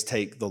always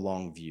take the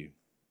long view.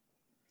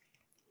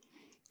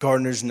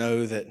 Gardeners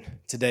know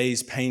that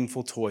today's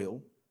painful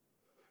toil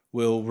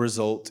will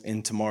result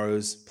in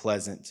tomorrow's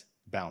pleasant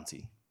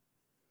bounty.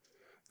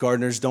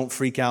 Gardeners don't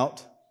freak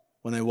out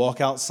when they walk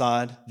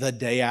outside the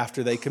day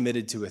after they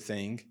committed to a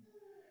thing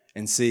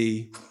and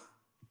see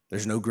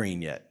there's no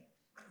green yet.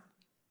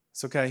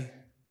 It's okay.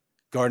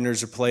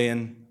 Gardeners are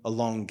playing a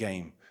long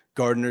game.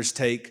 Gardeners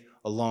take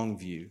a long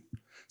view.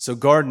 So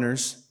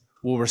gardeners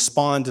will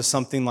respond to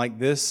something like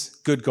this.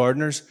 Good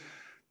gardeners,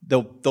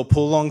 they'll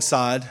pull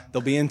alongside,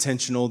 they'll be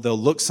intentional, they'll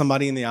look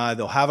somebody in the eye,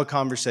 they'll have a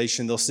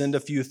conversation, they'll send a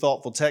few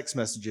thoughtful text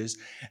messages,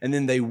 and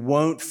then they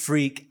won't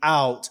freak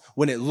out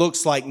when it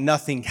looks like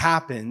nothing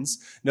happens.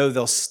 No,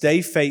 they'll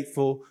stay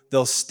faithful,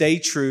 they'll stay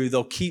true,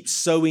 they'll keep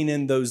sowing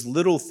in those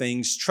little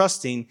things,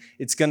 trusting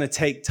it's going to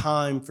take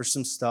time for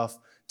some stuff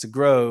to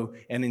grow,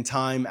 and in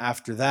time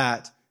after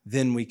that,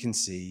 then we can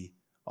see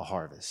a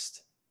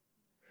harvest.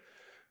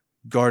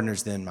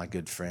 Gardeners then, my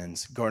good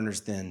friends,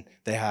 gardeners then,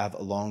 they have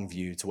a long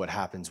view to what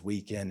happens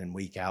week in and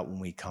week out when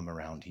we come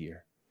around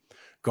here.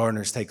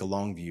 Gardeners take a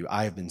long view.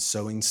 I have been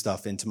sowing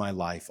stuff into my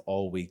life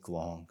all week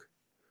long.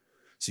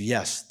 So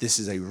yes, this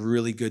is a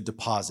really good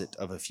deposit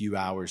of a few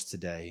hours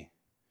today,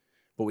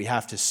 but we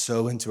have to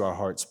sow into our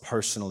hearts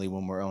personally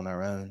when we're on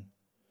our own.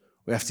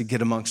 We have to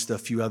get amongst a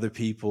few other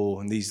people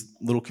in these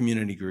little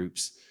community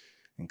groups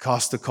and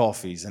Costa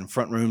coffees and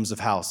front rooms of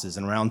houses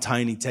and around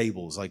tiny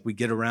tables. Like we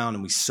get around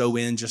and we sow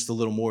in just a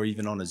little more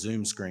even on a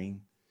Zoom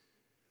screen.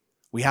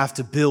 We have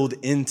to build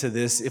into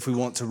this if we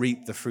want to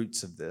reap the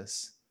fruits of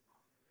this.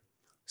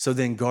 So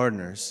then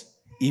gardeners,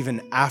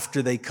 even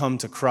after they come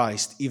to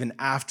Christ, even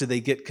after they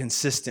get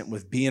consistent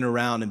with being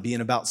around and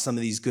being about some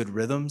of these good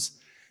rhythms,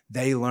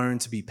 they learn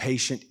to be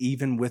patient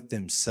even with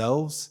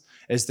themselves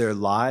as their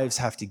lives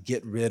have to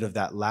get rid of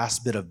that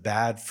last bit of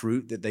bad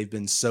fruit that they've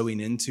been sowing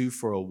into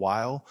for a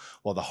while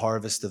the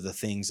harvest of the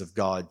things of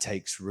God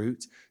takes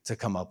root to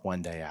come up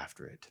one day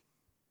after it.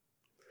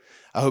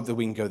 I hope that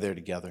we can go there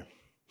together.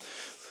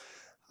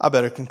 I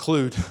better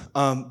conclude.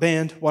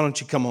 Band, why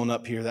don't you come on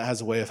up here? That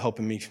has a way of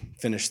helping me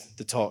finish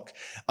the talk.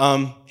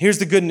 Here's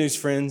the good news,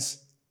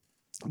 friends.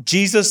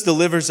 Jesus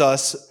delivers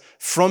us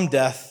from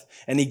death,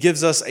 and he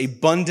gives us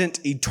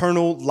abundant,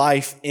 eternal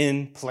life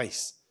in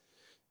place.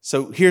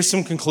 So here's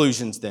some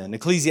conclusions then.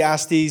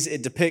 Ecclesiastes,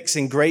 it depicts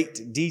in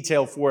great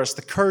detail for us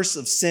the curse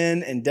of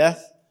sin and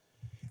death,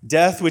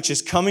 death which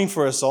is coming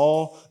for us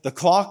all, the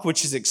clock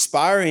which is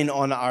expiring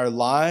on our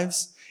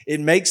lives. It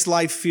makes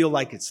life feel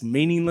like it's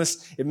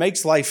meaningless. It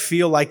makes life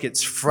feel like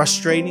it's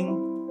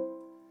frustrating.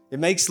 It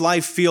makes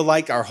life feel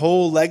like our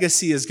whole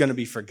legacy is going to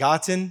be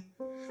forgotten.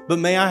 But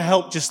may I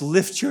help just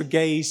lift your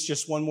gaze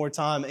just one more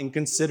time and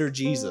consider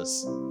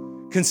Jesus.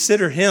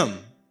 Consider him.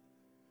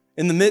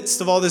 In the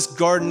midst of all this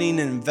gardening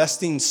and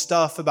investing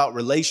stuff about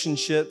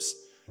relationships,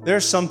 there are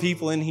some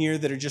people in here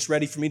that are just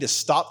ready for me to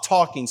stop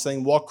talking,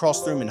 saying, walk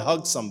across the room and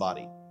hug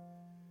somebody.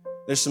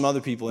 There's some other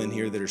people in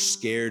here that are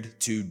scared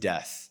to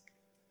death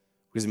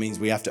because it means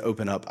we have to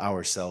open up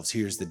ourselves.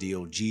 Here's the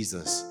deal.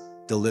 Jesus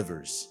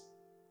delivers.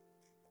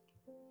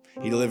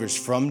 He delivers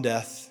from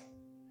death.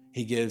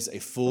 He gives a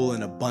full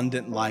and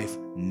abundant life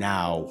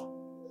now.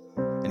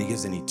 And he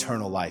gives an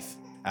eternal life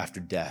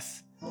after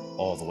death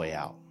all the way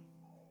out.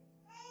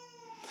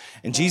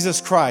 And Jesus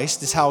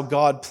Christ is how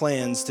God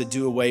plans to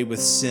do away with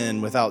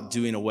sin without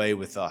doing away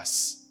with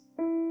us.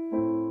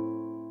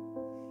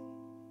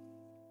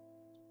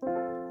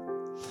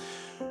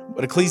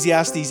 What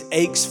Ecclesiastes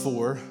aches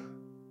for,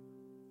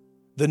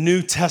 the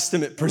New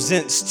Testament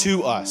presents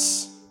to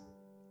us.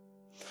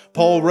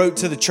 Paul wrote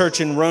to the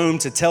church in Rome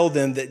to tell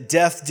them that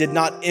death did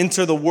not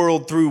enter the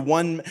world through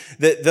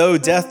that though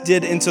death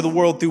did enter the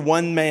world through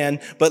one man,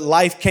 but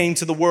life came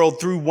to the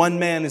world through one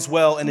man as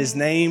well, and his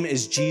name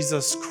is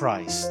Jesus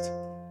Christ.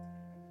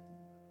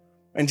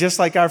 And just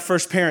like our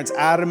first parents,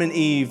 Adam and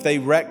Eve, they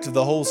wrecked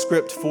the whole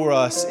script for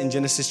us in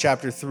Genesis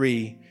chapter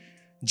 3.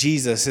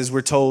 Jesus, as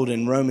we're told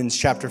in Romans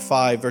chapter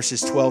 5,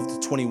 verses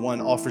 12 to 21,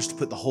 offers to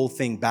put the whole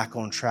thing back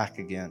on track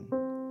again.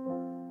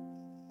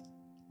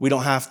 We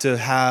don't have to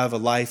have a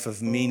life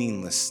of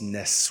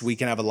meaninglessness. We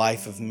can have a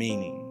life of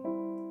meaning.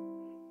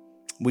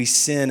 We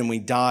sin and we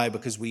die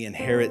because we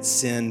inherit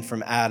sin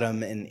from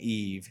Adam and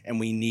Eve,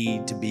 and we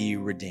need to be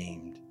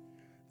redeemed.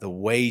 The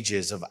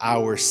wages of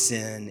our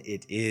sin,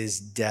 it is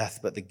death,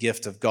 but the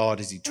gift of God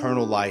is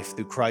eternal life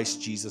through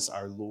Christ Jesus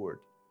our Lord.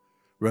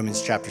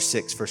 Romans chapter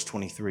 6, verse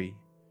 23.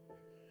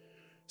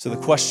 So the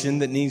question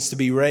that needs to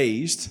be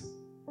raised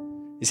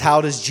is,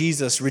 how does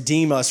Jesus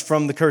redeem us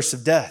from the curse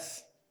of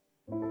death?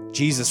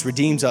 Jesus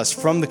redeems us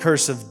from the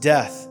curse of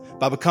death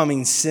by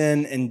becoming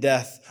sin and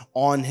death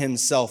on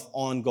himself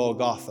on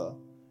Golgotha,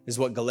 is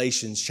what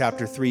Galatians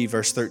chapter 3,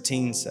 verse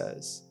 13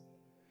 says.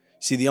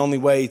 See, the only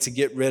way to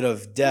get rid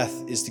of death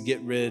is to get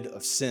rid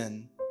of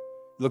sin.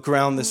 Look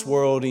around this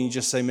world and you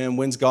just say, man,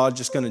 when's God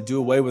just going to do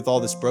away with all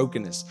this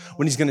brokenness?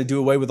 When he's going to do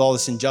away with all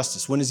this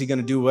injustice? When is he going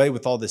to do away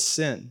with all this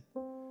sin?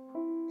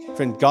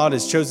 Friend, God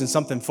has chosen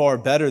something far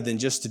better than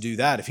just to do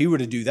that. If he were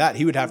to do that,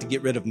 he would have to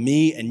get rid of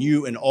me and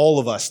you and all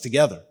of us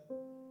together.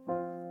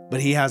 But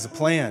he has a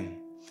plan.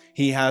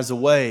 He has a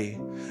way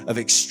of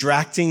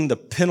extracting the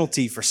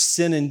penalty for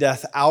sin and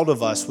death out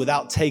of us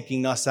without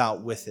taking us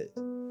out with it.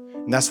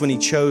 And that's when he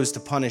chose to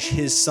punish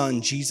his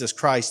son, Jesus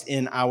Christ,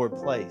 in our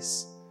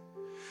place.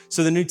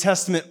 So the New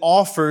Testament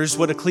offers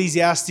what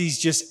Ecclesiastes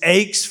just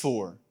aches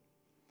for.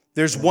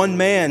 There's one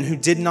man who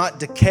did not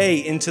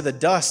decay into the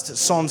dust,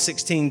 Psalm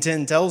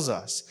 16:10 tells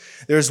us.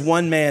 There's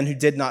one man who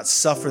did not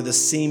suffer the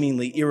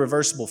seemingly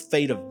irreversible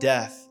fate of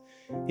death.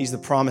 He's the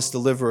promised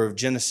deliverer of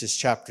Genesis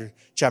chapter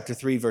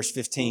 3, verse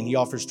 15. He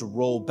offers to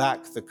roll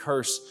back the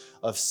curse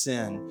of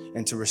sin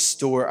and to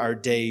restore our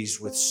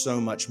days with so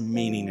much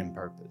meaning and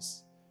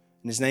purpose.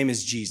 And his name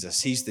is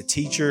Jesus. He's the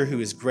teacher who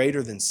is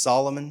greater than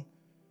Solomon.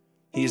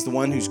 He is the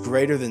one who's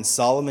greater than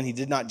Solomon. He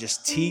did not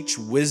just teach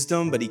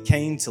wisdom, but he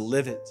came to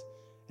live it.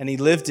 And he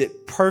lived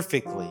it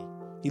perfectly.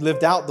 He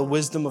lived out the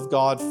wisdom of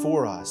God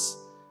for us.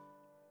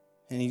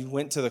 And he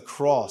went to the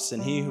cross,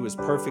 and he who is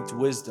perfect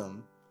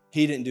wisdom,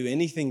 he didn't do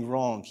anything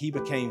wrong. He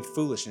became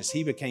foolishness.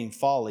 He became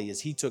folly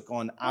as he took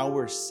on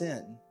our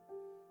sin.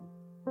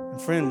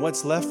 And friend,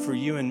 what's left for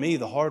you and me?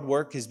 The hard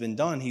work has been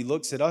done. He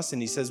looks at us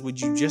and he says, would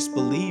you just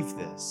believe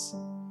this?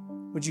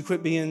 Would you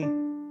quit being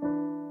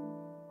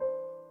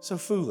so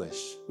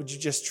foolish? Would you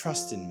just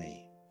trust in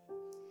me?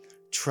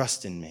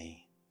 Trust in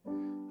me.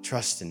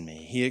 Trust in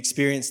me. He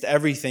experienced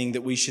everything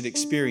that we should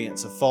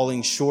experience of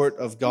falling short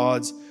of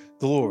God's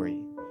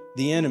glory.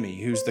 The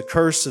enemy, who's the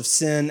curse of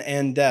sin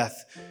and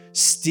death,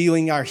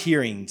 stealing our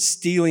hearing,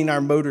 stealing our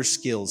motor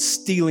skills,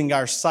 stealing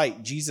our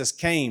sight. Jesus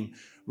came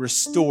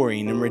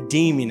restoring and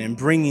redeeming and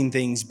bringing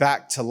things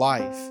back to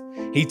life.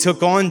 He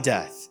took on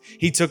death.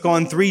 He took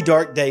on 3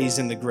 dark days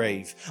in the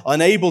grave,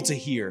 unable to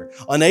hear,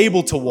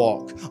 unable to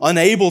walk,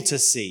 unable to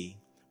see,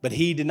 but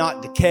he did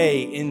not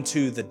decay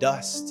into the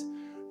dust.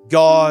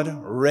 God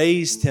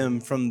raised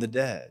him from the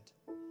dead.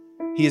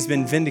 He has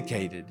been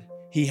vindicated.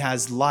 He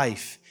has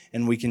life,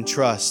 and we can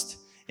trust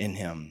in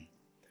him.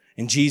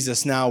 And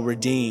Jesus now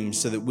redeems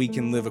so that we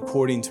can live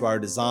according to our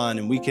design,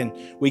 and we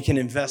can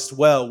invest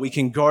well. We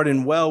can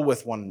garden well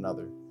with one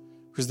another.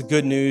 Because the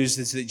good news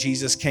is that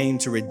Jesus came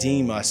to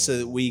redeem us so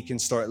that we can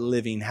start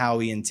living how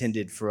he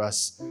intended for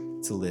us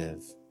to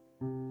live.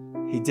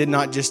 He did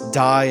not just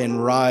die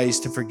and rise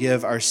to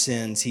forgive our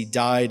sins. He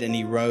died and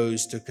he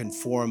rose to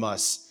conform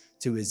us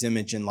to his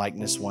image and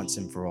likeness once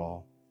and for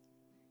all.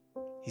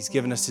 He's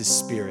given us his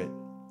Spirit,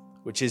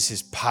 which is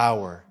his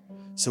power,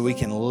 so we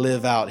can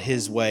live out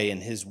his way in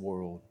his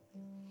world.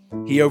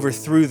 He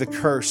overthrew the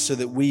curse so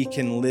that we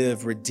can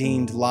live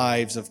redeemed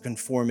lives of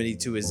conformity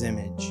to his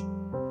image.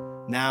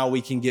 Now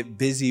we can get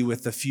busy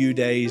with the few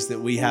days that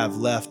we have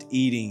left,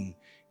 eating,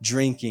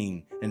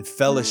 drinking, and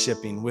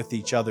fellowshipping with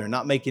each other,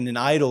 not making an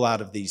idol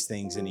out of these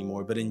things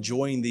anymore, but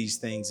enjoying these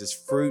things as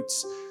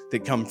fruits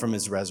that come from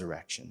his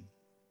resurrection.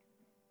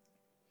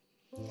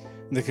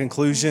 The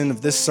conclusion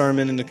of this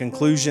sermon and the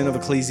conclusion of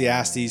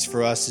Ecclesiastes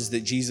for us is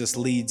that Jesus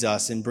leads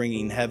us in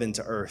bringing heaven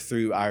to earth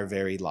through our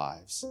very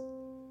lives.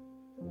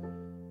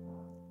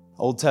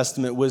 Old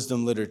Testament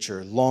wisdom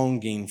literature,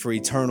 longing for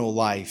eternal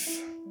life.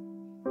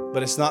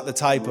 But it's not the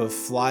type of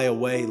fly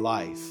away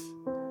life.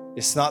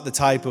 It's not the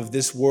type of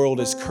this world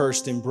is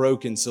cursed and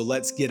broken, so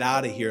let's get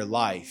out of here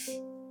life.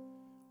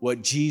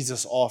 What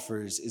Jesus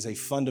offers is a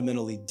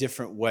fundamentally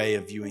different way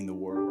of viewing the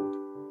world.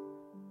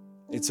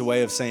 It's a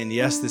way of saying,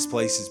 yes, this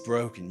place is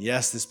broken.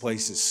 Yes, this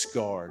place is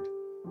scarred.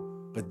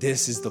 But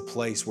this is the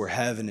place where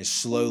heaven is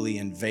slowly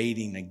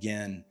invading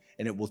again,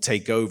 and it will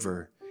take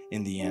over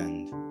in the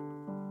end.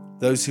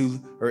 Those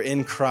who are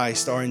in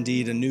Christ are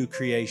indeed a new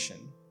creation.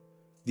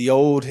 The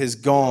old has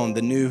gone,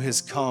 the new has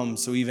come,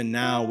 so even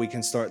now we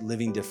can start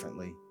living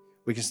differently.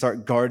 We can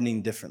start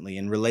gardening differently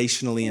and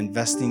relationally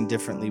investing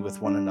differently with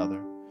one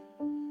another.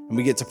 And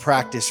we get to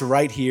practice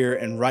right here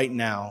and right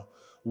now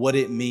what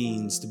it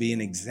means to be an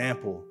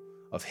example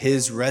of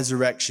his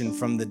resurrection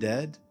from the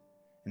dead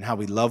and how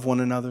we love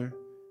one another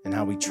and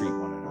how we treat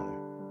one another.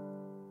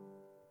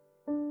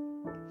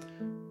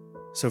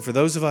 So for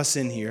those of us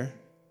in here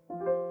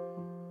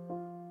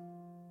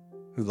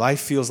who life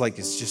feels like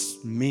it's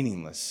just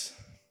meaningless,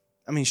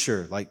 I mean,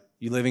 sure, like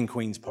you live in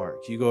Queens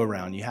Park, you go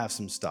around, you have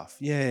some stuff.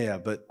 Yeah,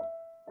 but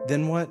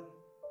then what?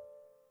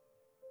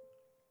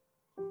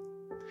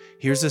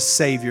 Here's a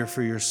Savior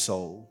for your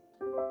soul.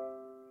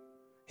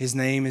 His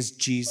name is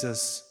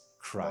Jesus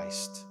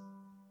Christ.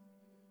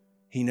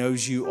 He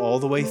knows you all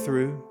the way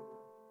through.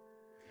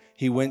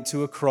 He went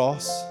to a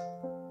cross,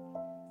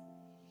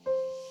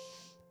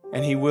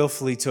 and he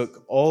willfully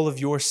took all of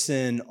your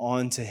sin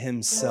onto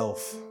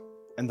himself,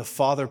 and the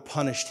Father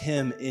punished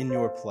him in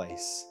your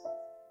place.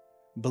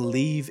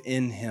 Believe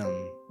in him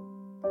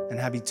and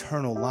have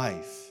eternal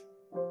life,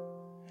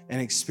 and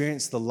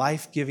experience the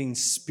life-giving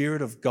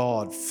Spirit of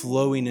God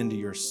flowing into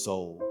your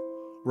soul,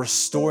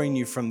 restoring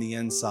you from the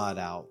inside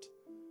out,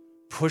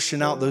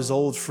 pushing out those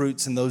old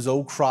fruits and those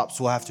old crops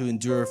will have to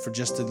endure for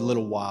just a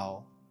little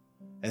while,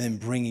 and then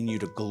bringing you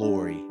to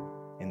glory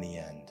in the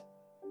end.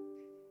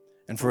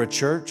 And for a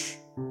church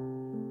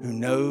who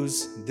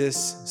knows this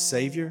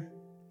Savior,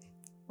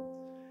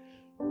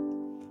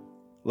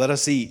 let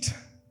us eat,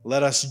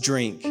 let us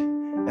drink,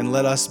 and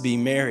let us be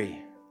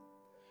merry.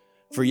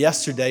 For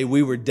yesterday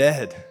we were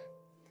dead,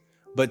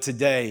 but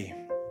today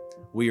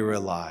we are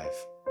alive,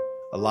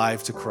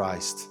 alive to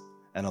Christ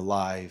and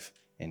alive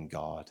in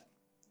God.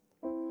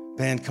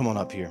 Band, come on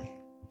up here.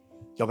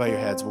 Y'all bow your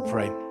heads, we'll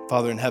pray.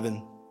 Father in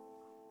heaven,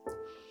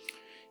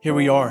 here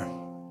we are.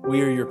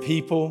 We are your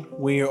people.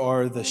 We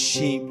are the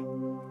sheep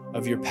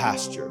of your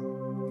pasture.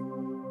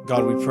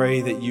 God, we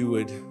pray that you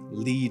would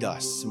lead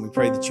us, and we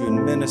pray that you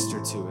would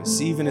minister to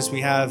us, even as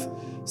we have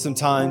some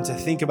time to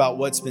think about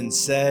what's been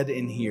said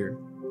in here.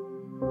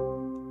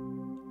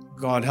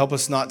 God, help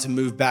us not to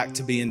move back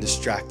to being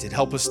distracted.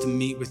 Help us to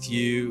meet with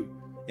you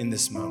in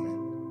this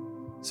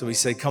moment. So we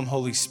say, come,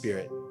 Holy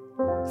Spirit,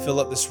 fill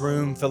up this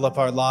room, fill up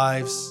our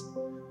lives,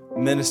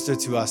 minister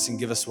to us, and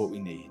give us what we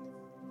need.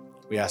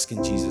 We ask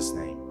in Jesus'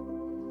 name,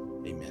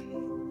 amen.